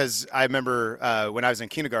say that, because I remember when I was in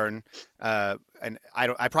kindergarten, and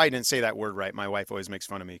I probably didn't say that word right. My wife always makes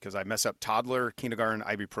fun of me because I mess up toddler, kindergarten,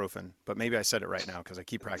 ibuprofen. But maybe I said it right now because I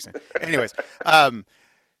keep practicing. Anyways,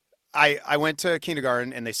 I went to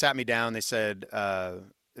kindergarten and they sat me down. They said,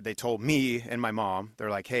 they told me and my mom, they're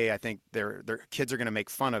like, hey, I think their kids are going to make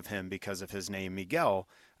fun of him because of his name, Miguel.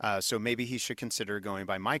 So maybe he should consider going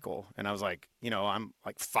by Michael. And I was like, I'm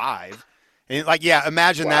like 5. And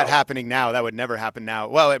imagine that happening now. That would never happen now.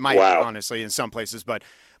 Well, it might, honestly, in some places, but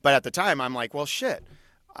at the time I'm like, well, shit.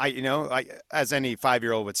 As any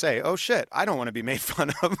 5-year-old would say, oh shit, I don't want to be made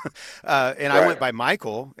fun of. And I went by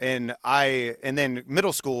Michael, and then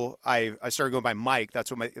middle school, I started going by Mike.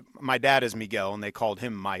 That's what my dad is Miguel, and they called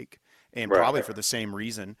him Mike, and probably for the same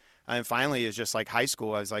reason. And finally, it's just like high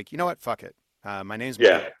school. I was like, you know what? Fuck it. My name's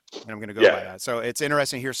Miguel, and I'm going to go by that. So it's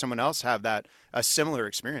interesting to hear someone else have a similar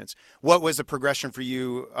experience. What was the progression for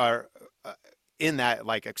you in that,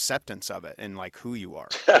 like, acceptance of it and like who you are?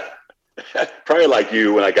 Probably like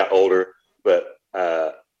you when I got older, but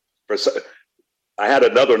I had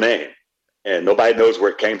another name, and nobody knows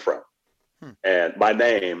where it came from. And my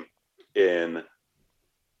name in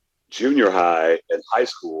junior high and high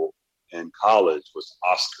school and college was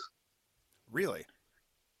Oscar. Really?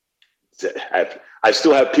 I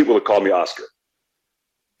still have people that call me Oscar.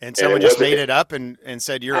 And someone just made it up and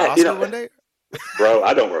said you're Oscar one day? Bro,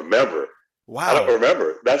 I don't remember. Wow. I don't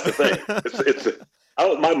remember. That's the thing.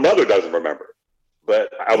 My mother doesn't remember.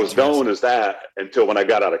 But I was known as that until when I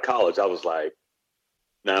got out of college. I was like,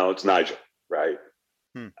 no, it's Nigel, right?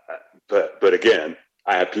 But again,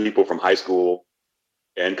 I have people from high school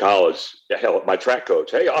and college. Hell, my track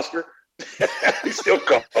coach, hey, Oscar. He still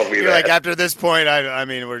calls me You're that. like, after this point, I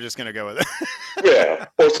mean, we're just going to go with it. Yeah.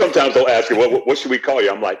 Or sometimes they'll ask me, what should we call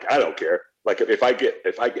you? I'm like, I don't care. Like if I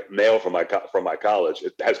get mail from my college,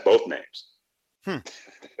 it has both names.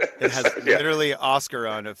 It has literally Oscar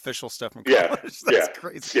on official stuff from college. That's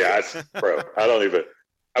crazy. Yeah, bro.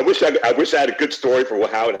 I wish I had a good story for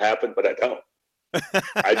how it happened, but I don't.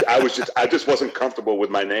 I just wasn't comfortable with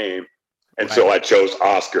my name, and so I chose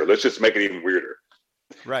Oscar. Let's just make it even weirder.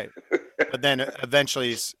 Right. But then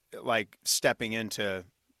eventually, like stepping into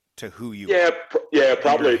who you are.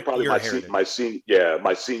 Probably my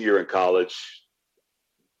senior in college.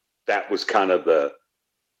 That was kind of the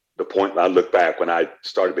point I look back when I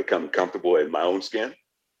started becoming comfortable in my own skin.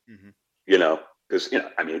 Because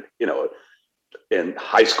in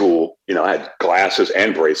high school, I had glasses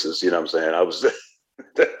and braces. You know what I'm saying? I was.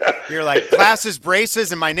 You're like glasses,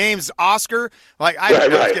 braces, and my name's Oscar. Like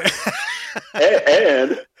right.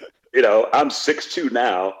 and I'm 6'2"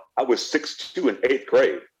 now. I was 6'2" in 8th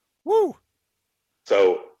grade. Woo!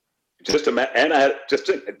 So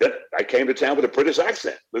I came to town with a British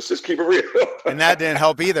accent. Let's just keep it real. And that didn't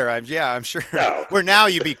help either. I'm sure. No. Where now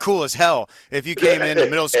you'd be cool as hell if you came into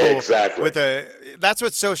middle school with that's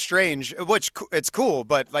what's so strange. Which it's cool,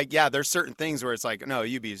 but like, there's certain things where it's like, no,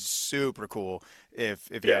 you'd be super cool if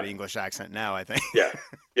you had an English accent now, I think.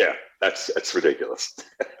 Yeah. That's ridiculous.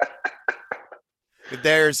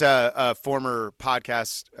 There's a former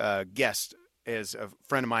podcast guest is a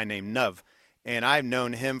friend of mine named Nuv. And I've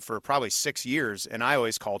known him for probably 6 years, and I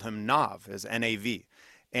always called him Nav, as N-A-V.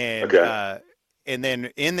 And and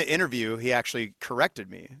then in the interview, he actually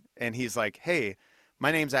corrected me, and he's like, "Hey,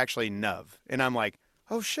 my name's actually Nuv," and I'm like,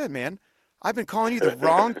 "Oh shit, man, I've been calling you the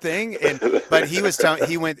wrong thing." But he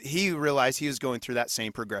realized he was going through that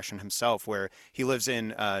same progression himself, where he lives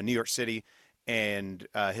in New York City, and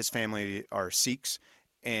his family are Sikhs.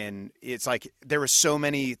 And it's like there were so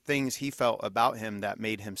many things he felt about him that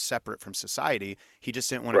made him separate from society. He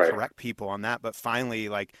just didn't want to correct people on that. But finally,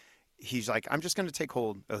 like, he's like, I'm just going to take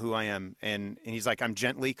hold of who I am. And he's like, I'm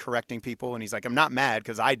gently correcting people. And he's like, I'm not mad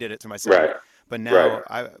because I did it to myself. Right. But now,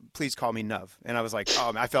 please call me Nuv. And I was like,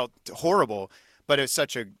 I felt horrible. But it was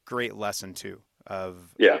such a great lesson, too,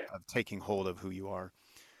 of taking hold of who you are.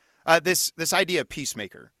 This idea of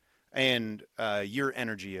peacemaker and your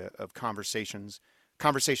energy of conversations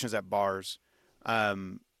at bars.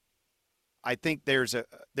 I think there's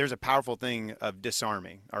a powerful thing of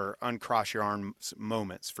disarming or uncross your arms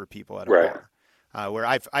moments for people at a bar. Where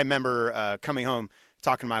I remember coming home,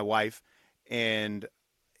 talking to my wife, and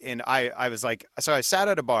I was like, so I sat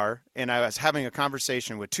at a bar and I was having a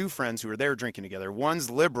conversation with two friends who were there drinking together. One's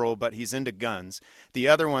liberal, but he's into guns. The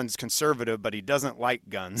other one's conservative, but he doesn't like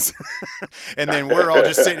guns. And then we're all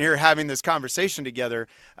just sitting here having this conversation together.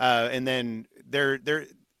 And then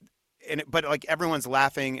but like everyone's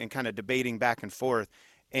laughing and kind of debating back and forth.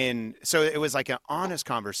 And so it was like an honest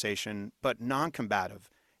conversation, but non-combative,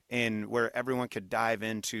 and where everyone could dive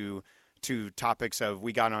into topics of,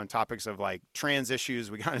 we got on topics of like trans issues,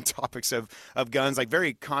 we got on topics of guns, like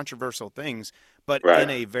very controversial things, but in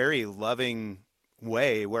a very loving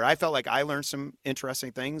way, where I felt like I learned some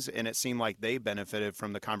interesting things and it seemed like they benefited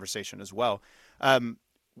from the conversation as well.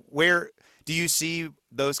 Where do you see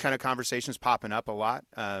those kind of conversations popping up a lot?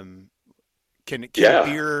 Can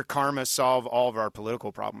beer karma solve all of our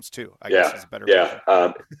political problems too? I guess is a better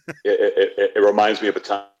question. It reminds me of a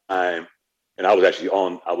time, and I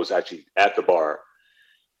was actually at the bar,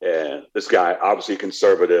 and this guy, obviously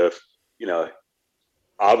conservative,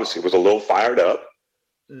 obviously was a little fired up.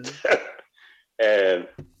 And,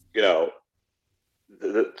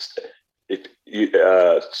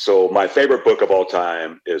 so my favorite book of all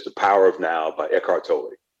time is The Power of Now by Eckhart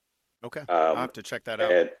Tolle. Okay. I'll have to check that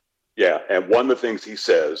out. And one of the things he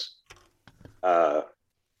says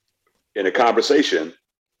in a conversation,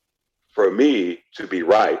 for me to be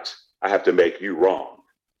right, I have to make you wrong.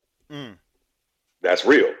 That's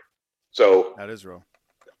real. So that is real.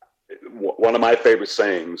 One of my favorite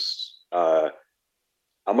sayings, I'm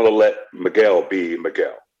going to let Miguel be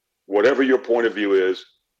Miguel. Whatever your point of view is,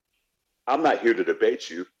 I'm not here to debate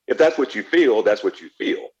you. If that's what you feel, that's what you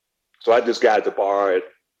feel. So I just got at the bar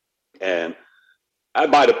and I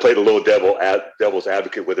might have played a little devil's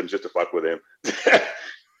advocate with him just to fuck with him,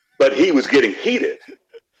 but he was getting heated.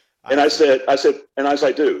 And I said,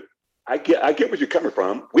 dude, I get where you're coming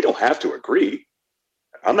from. We don't have to agree.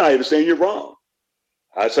 I'm not even saying you're wrong.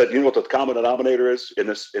 I said, you know what the common denominator is in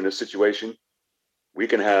this situation? We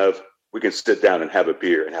can sit down and have a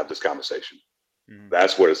beer and have this conversation. Mm-hmm.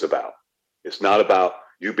 That's what it's about. It's not about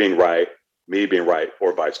you being right, me being right,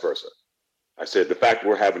 or vice versa. I said, the fact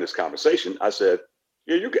we're having this conversation, I said,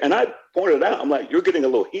 yeah, and I pointed it out. I'm like, you're getting a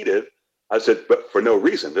little heated. I said, but for no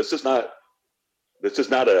reason. This is not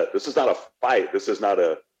a fight. This is not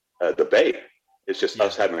a debate. It's just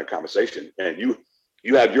us having a conversation. And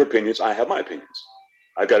you have your opinions. I have my opinions.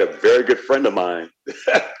 I got a very good friend of mine,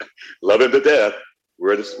 love him to death.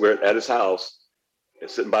 We're at his house, and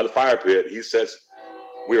sitting by the fire pit. He says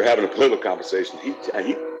we were having a political conversation. He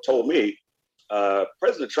told me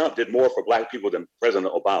President Trump did more for Black people than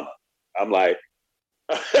President Obama. I'm like,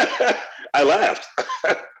 I laughed.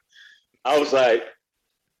 I was like,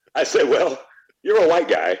 I said, well, you're a white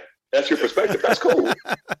guy. That's your perspective. That's cool.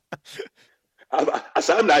 I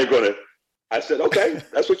said, I'm not even going to. I said, okay,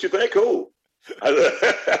 that's what you think. Cool.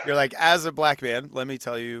 You're like, as a Black man, let me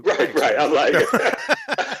tell you. Right. I'm like,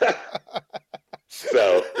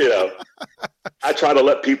 so, I try to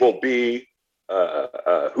let people be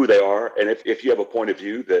who they are. And if you have a point of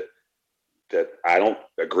view that I don't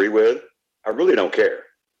agree with, I really don't care.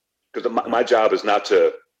 Because my job is not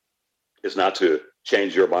to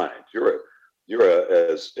change your mind. You're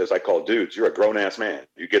as I call dudes, you're a grown ass man.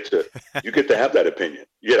 You get to have that opinion.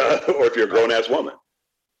 Or if you're a grown ass woman,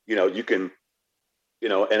 you can,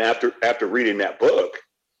 and after reading that book,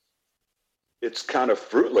 it's kind of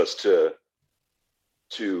fruitless to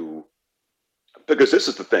because this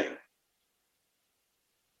is the thing.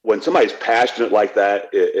 When somebody's passionate like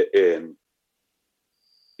that in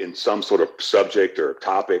some sort of subject or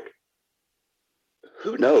topic,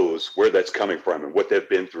 who knows where that's coming from and what they've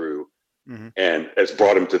been through, mm-hmm. and has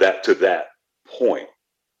brought them to that point.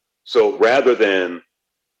 So rather than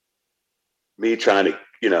me trying to,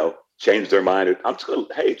 change their mind, I'm just going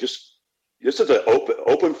to, hey, this is an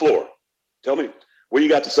open floor. Tell me what you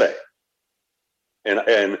got to say.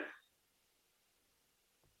 And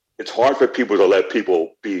it's hard for people to let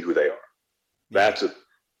people be who they are.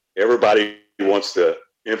 Everybody wants to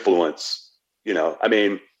influence,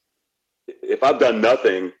 if I've done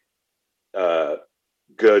nothing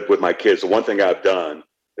good with my kids, the one thing I've done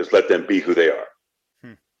is let them be who they are,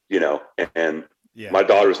 and my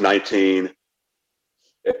daughter's 19,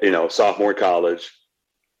 sophomore in college,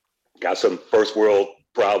 got some first world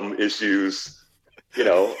problem issues,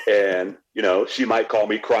 and, she might call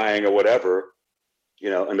me crying or whatever,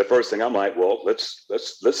 and the first thing I'm like, well, let's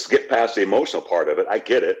get past the emotional part of it. I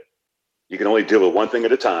get it. You can only deal with one thing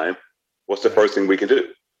at a time. What's the first thing we can do?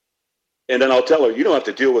 And then I'll tell her, you don't have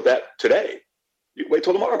to deal with that today. You wait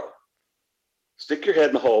till tomorrow. Stick your head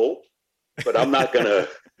in the hole, but I'm not going to,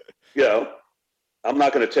 I'm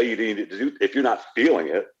not going to tell you to do if you're not feeling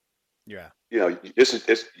it. Yeah.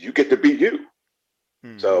 This you get to be you.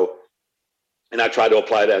 Mm-hmm. So, and I try to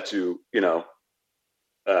apply that to,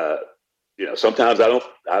 sometimes I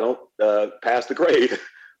don't pass the grade,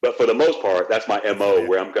 but for the most part, that's my MO,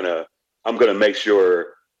 where I'm going to make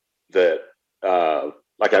sure that,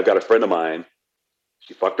 like I've got a friend of mine,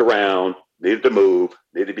 she fucked around, needed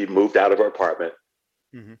to be moved out of her apartment,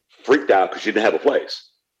 mm-hmm. freaked out because she didn't have a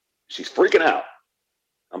place. She's freaking out.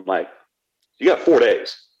 I'm like, you got 4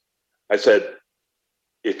 days. I said,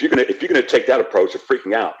 if you're gonna take that approach of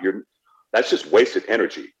freaking out, that's just wasted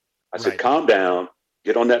energy. I said, calm down,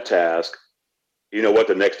 get on that task. You know what?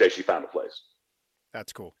 The next day she found a place.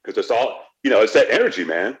 That's cool. Because it's all, it's that energy,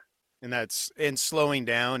 man. And that's slowing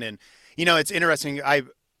down. And, it's interesting.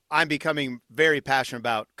 I'm becoming very passionate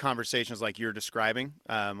about conversations like you're describing,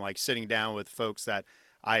 like sitting down with folks that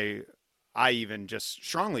I even just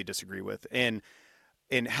strongly disagree with, and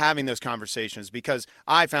having those conversations, because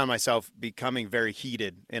I found myself becoming very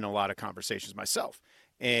heated in a lot of conversations myself.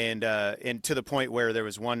 And to the point where there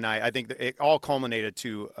was one night, I think that it all culminated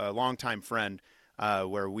to a longtime friend,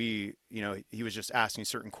 where he was just asking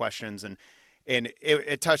certain questions, and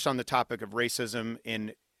it touched on the topic of racism,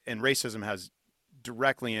 and racism has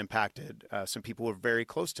directly impacted some people who are very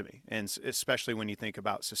close to me, and especially when you think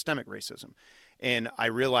about systemic racism. And I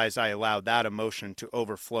realized I allowed that emotion to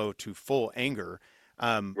overflow to full anger,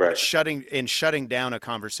 shutting down a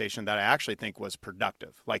conversation that I actually think was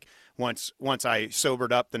productive. Like once I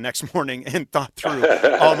sobered up the next morning and thought through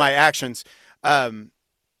all my actions, and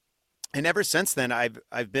ever since then,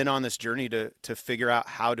 I've been on this journey to figure out,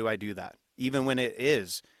 how do I do that, even when it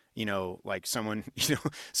is like someone,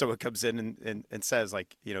 someone comes in and says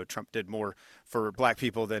like, Trump did more for black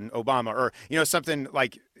people than Obama, or, something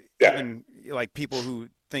like, even like people who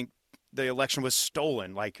think the election was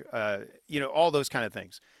stolen, like, all those kind of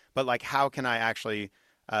things. But like, how can I actually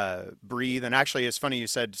breathe? And actually, it's funny you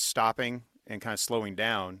said stopping and kind of slowing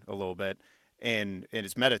down a little bit. And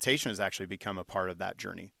its meditation has actually become a part of that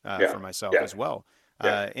journey for myself as well.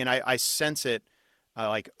 And I sense it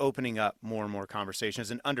like opening up more and more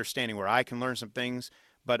conversations and understanding where I can learn some things.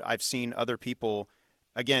 But I've seen other people,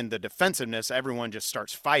 again, the defensiveness, everyone just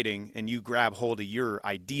starts fighting, and you grab hold of your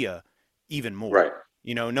idea even more. Right.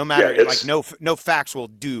 No matter, like, no facts will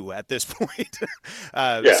do at this point.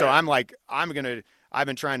 So I'm like, I've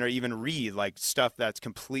been trying to even read like stuff that's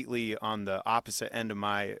completely on the opposite end of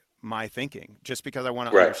my thinking, just because I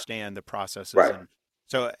want to understand the processes. And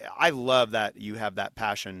so I love that you have that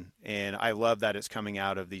passion, and I love that it's coming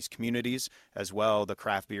out of these communities as well, the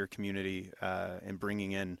craft beer community, and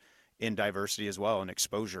bringing in diversity as well, and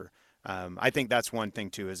exposure. I think that's one thing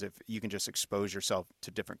too, is if you can just expose yourself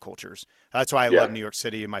to different cultures. That's why I love New York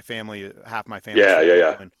City, and my family, half my family.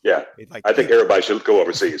 Yeah. Like, I think everybody should go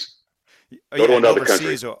overseas. Go to another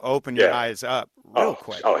country. Will open your eyes up real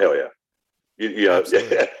quick. Oh, hell yeah.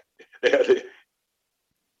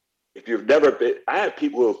 If you've never been, I have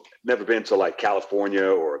people who've never been to like California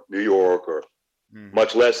or New York, or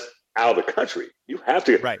much less out of the country. You have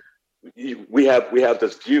to. Right. We have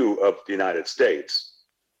this view of the United States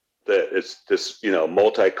that it's this,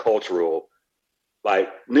 multicultural. Like,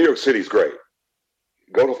 New York City's great.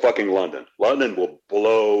 Go to fucking London. London will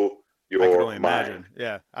blow your I can only mind. Imagine.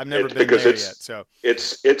 Yeah, I've never been there yet. So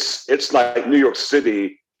it's like New York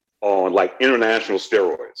City on like international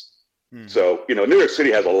steroids. So, New York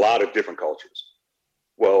City has a lot of different cultures.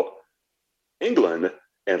 Well, England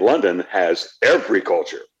and London has every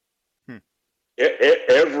culture.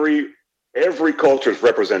 Every culture is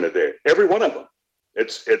represented there. Every one of them.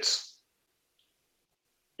 It's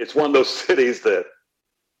one of those cities that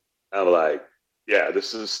I'm like, yeah,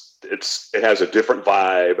 it has a different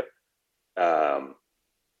vibe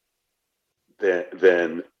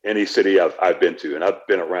than any city I've been to. And I've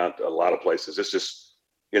been around a lot of places. It's just,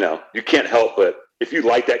 you can't help but, if you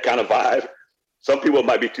like that kind of vibe, some people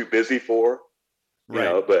might be too busy for,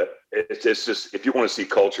 but it's just, if you want to see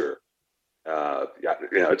culture,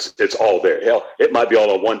 it's all there. Hell, it might be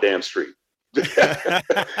all on one damn street.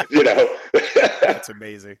 That's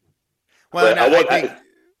amazing. Well,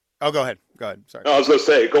 go ahead. Sorry. No, I was going to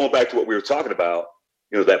say, going back to what we were talking about,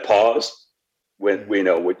 that pause when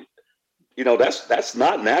that's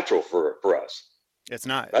not natural for us. It's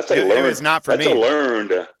not. It's not for me.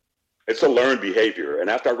 It's a learned behavior. And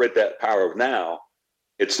after I read that Power of Now,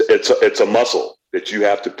 it's a muscle that you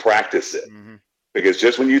have to practice it. Because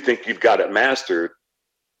just when you think you've got it mastered,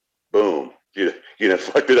 boom, you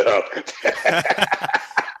fucked it up.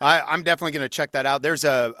 I'm definitely going to check that out. There's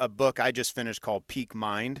a book I just finished called Peak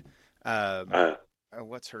Mind.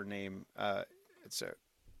 What's her name? It's a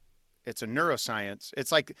neuroscience.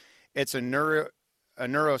 It's a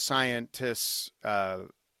neuroscientist,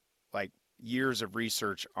 like years of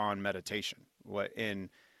research on meditation.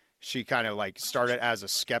 She kind of like started as a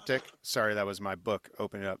skeptic. Sorry, that was my book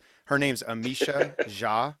opening up. Her name's Amisha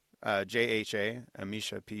Jha, Jha,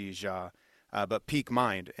 Amisha P. Jha, but Peak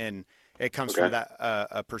Mind. And it comes from that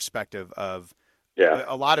a perspective of,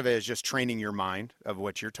 a lot of it is just training your mind, of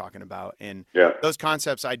what you're talking about. And those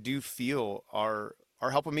concepts I do feel are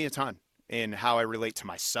helping me a ton in how I relate to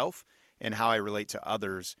myself and how I relate to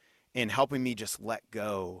others, and helping me just let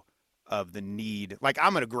go of the need. Like,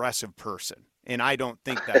 I'm an aggressive person, and I don't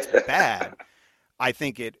think that's bad. I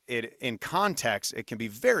think it in context, it can be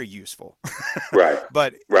very useful.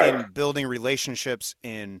 But in building relationships,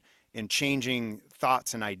 in changing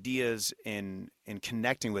thoughts and ideas, in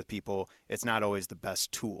connecting with people, it's not always the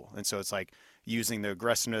best tool. And so it's like using the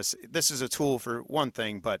aggressiveness. This is a tool for one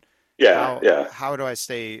thing, but how do I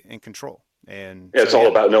stay in control? And it's all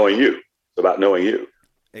about knowing you. It's about knowing you.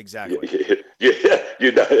 Exactly. You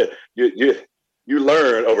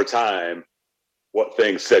learn over time what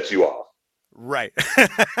things set you off. Right.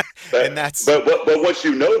 but once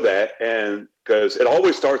you know that, and because it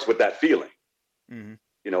always starts with that feeling,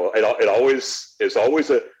 it always is always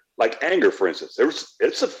like anger, for instance.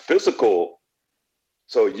 It's a physical,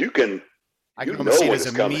 so I can almost see it as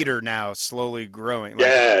a meter now, slowly growing.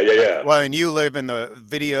 Well, and you live in the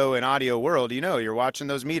video and audio world, you're watching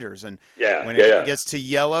those meters, and when it gets to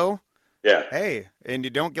yellow, hey, and you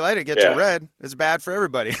don't let it get to red, it's bad for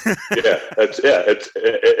everybody. It's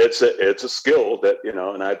a skill that,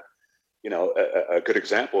 and a good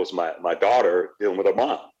example is my daughter dealing with her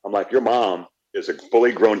mom. I'm like, your mom is a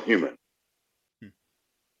fully grown human.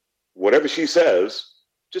 Whatever she says,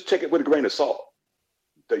 just take it with a grain of salt.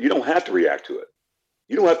 You don't have to react to it.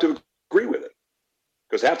 You don't have to agree with it.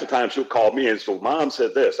 Because half the time she'll call me and so Mom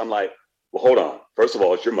said this. I'm like, well, hold on. First of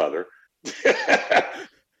all, it's your mother.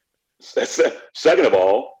 Second of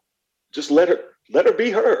all, just let her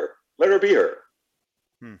be her. Let her be her.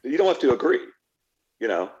 You don't have to agree,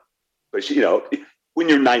 But she, when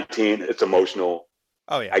you're 19, it's emotional.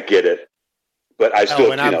 Oh yeah, I get it. But I still,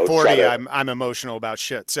 when I'm 40, I'm emotional about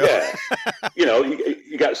shit. So yeah,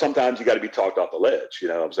 you got sometimes you got to be talked off the ledge. You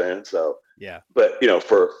know what I'm saying? So yeah. But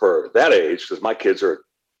for that age, because my kids are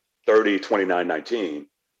 30, 29, 19.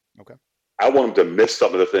 Okay. I want them to miss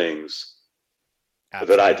some of the things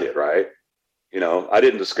that I did. Right. I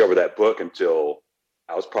didn't discover that book until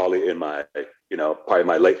I was probably in my, probably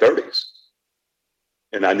my late 30s,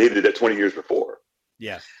 and I needed it 20 years before.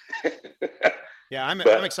 Yeah. Yeah, I'm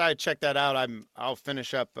excited to check that out. I'll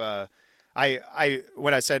finish up. When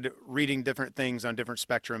I said reading different things on different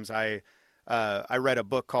spectrums, I read a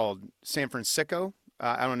book called San Francisco.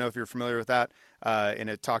 I don't know if you're familiar with that, and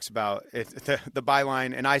it talks about the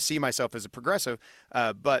byline. And I see myself as a progressive,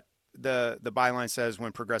 but the byline says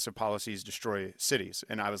when progressive policies destroy cities.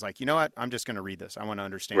 And I was like, you know what? I'm just going to read this. I want to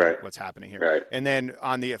understand what's happening here. Right. And then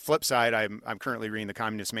on the flip side, I'm currently reading the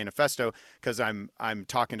Communist Manifesto because I'm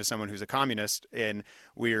talking to someone who's a communist, and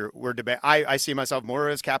we're debating. I see myself more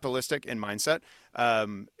as capitalistic in mindset.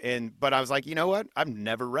 But I was like, you know what? I've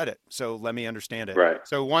never read it, so let me understand it. Right.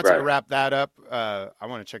 So once I wrap that up, I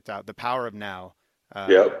want to check out The Power of Now.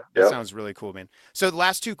 That sounds really cool, man. So the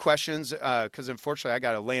last two questions, because unfortunately I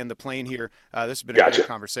got to land the plane here. This has been a great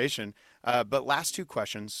conversation. But last two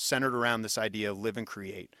questions centered around this idea of live and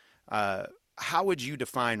create. How would you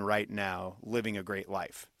define right now living a great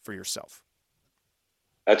life for yourself?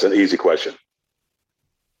 That's an easy question.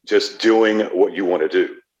 Just doing what you want to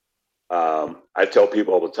do. I tell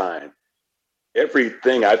people all the time,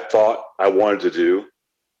 everything I thought I wanted to do,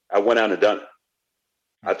 I went out and done it.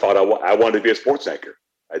 I thought I wanted to be a sports anchor.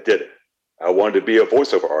 I did it. I wanted to be a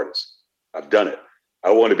voiceover artist. I've done it.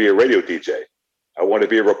 I wanted to be a radio DJ. I wanted to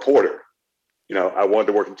be a reporter. I wanted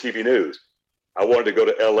to work in TV news. I wanted to go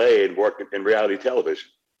to LA and work in reality television.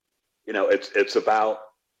 It's about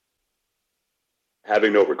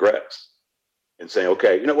having no regrets and saying,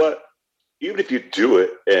 okay, you know what? Even if you do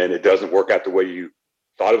it and it doesn't work out the way you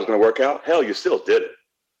thought it was going to work out, hell, you still did it.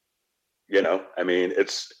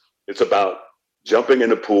 It's about jumping in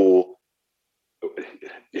the pool.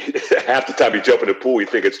 Half the time you jump in the pool, you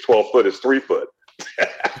think it's 12 foot, it's 3 foot.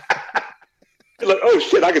 You're like, oh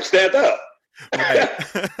shit, I can stand up. Right.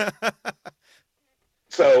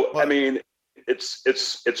 So,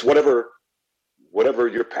 it's whatever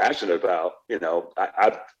you're passionate about.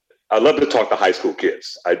 I love to talk to high school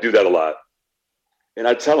kids. I do that a lot. And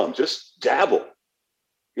I tell them, just dabble,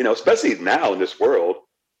 especially now in this world,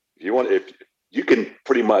 if you can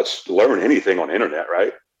pretty much learn anything on the internet,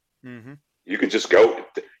 right? Mm-hmm. You can just go,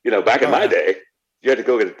 back in my day, you had to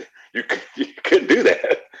go you couldn't do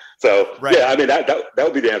that. So that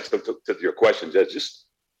would be the answer to your question. Just,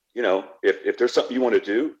 if there's something you want to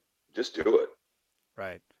do, just do it.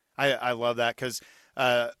 Right. I love that. Cause,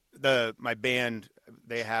 my band,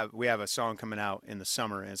 we have a song coming out in the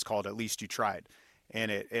summer, and it's called At Least You Tried. And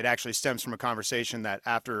it actually stems from a conversation that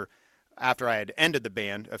after I had ended the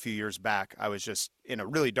band a few years back, I was just in a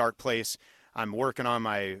really dark place. I'm working on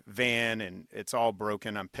my van and it's all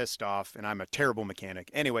broken. I'm pissed off and I'm a terrible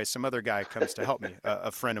mechanic. Anyway, some other guy comes to help me,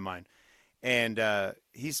 a friend of mine. And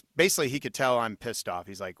he could tell I'm pissed off.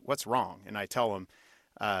 He's like, what's wrong? And I tell him,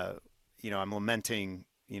 I'm lamenting,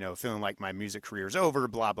 feeling like my music career is over,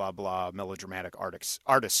 blah, blah, blah, melodramatic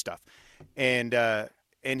artist stuff.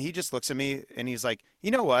 And he just looks at me and he's like,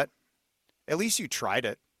 you know what? At least you tried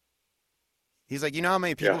it. He's like, you know how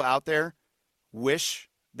many people out there wish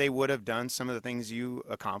they would have done some of the things you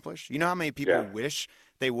accomplished? You know how many people wish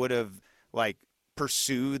they would have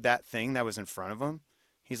pursued that thing that was in front of them?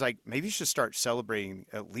 He's like, maybe you should start celebrating.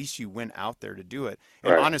 At least you went out there to do it.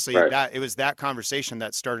 And honestly, it was that conversation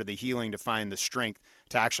that started the healing to find the strength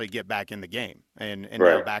to actually get back in the game and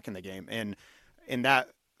now back in the game. And that,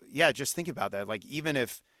 just think about that. Like, even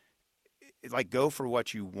if go for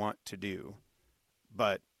what you want to do,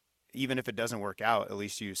 but even if it doesn't work out, at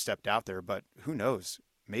least you stepped out there. But who knows?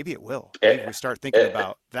 Maybe it will. Maybe we start thinking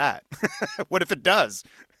about that. What if it does?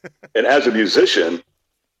 And as a musician,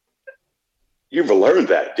 you've learned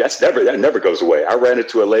that. That never goes away. I ran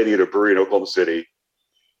into a lady at a brewery in Oklahoma City,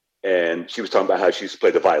 and she was talking about how she used to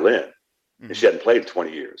play the violin, and she hadn't played in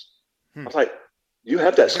 20 years. I was like, you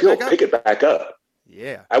have that skill. Pick it back up.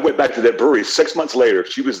 Yeah. I went back to that brewery 6 months later.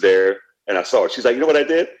 She was there, And I saw her. She's like, you know what I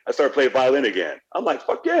did? I started playing violin again. I'm like,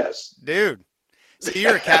 fuck yes. Dude. So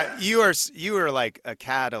you're you are like a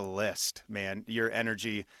catalyst, man. Your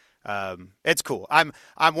energy, it's cool. I'm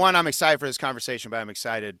excited for this conversation, but I'm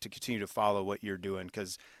excited to continue to follow what you're doing,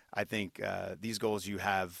 because I think these goals you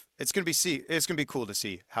have, it's gonna be cool to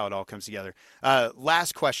see how it all comes together.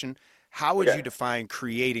 Last question: how would you define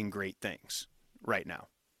creating great things right now?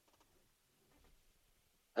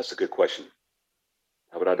 That's a good question.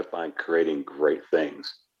 How would I define creating great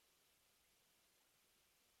things?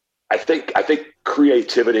 I think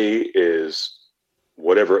creativity is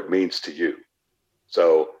whatever it means to you.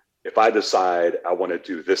 So if I decide I want to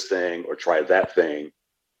do this thing or try that thing,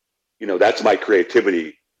 that's my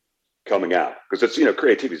creativity coming out, because it's,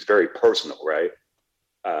 creativity is very personal, right?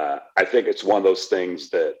 I think it's one of those things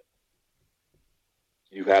that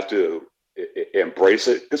you have to embrace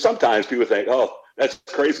it, because sometimes people think, oh, that's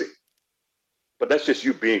crazy. But that's just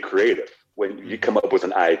you being creative. When you come up with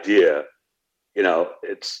an idea,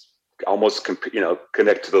 it's almost,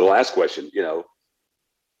 connect to the last question,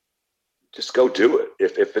 just go do it.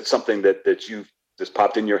 If it's something that you just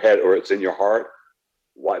popped in your head or it's in your heart,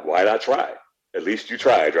 why not try? At least you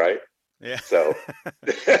tried, right? Yeah. So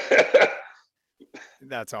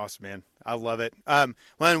that's awesome, man. I love it. Well,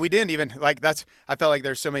 and we didn't even I felt like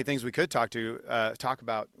there's so many things we could talk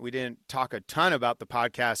about. We didn't talk a ton about the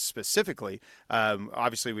podcast specifically.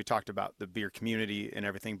 Obviously we talked about the beer community and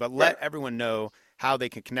everything, but let everyone know how they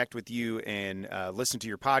can connect with you and listen to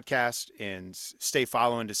your podcast and stay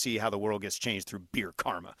following to see how the world gets changed through beer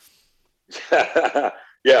karma.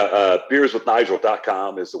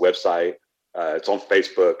 beerswithnigel.com is the website. It's on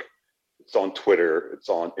Facebook. It's on Twitter. It's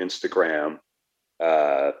on Instagram.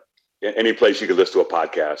 Any place you can listen to a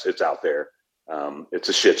podcast, it's out there. It's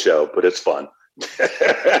a shit show, but it's fun.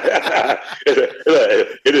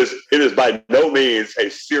 It is by no means a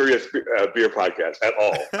serious beer podcast at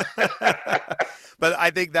all. But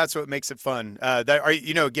I think that's what makes it fun. Gary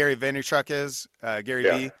Vaynerchuk is Gary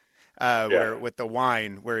V, where with the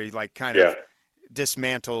wine, where he kind of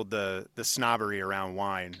dismantled the snobbery around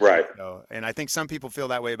wine. Right. So, and I think some people feel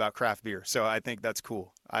that way about craft beer. So I think that's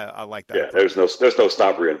cool. I like that. Yeah, there's no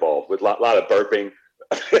snobbery involved, with a lot of burping.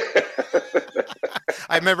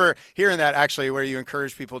 I remember hearing that, actually, where you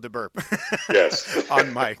encourage people to burp. Yes.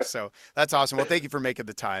 On mic. So that's awesome. Well, thank you for making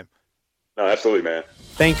the time. No, absolutely, man.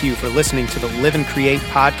 Thank you for listening to the Live and Create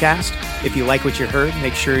podcast. If you like what you heard,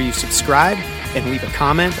 make sure you subscribe and leave a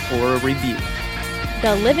comment or a review.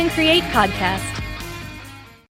 The Live and Create podcast.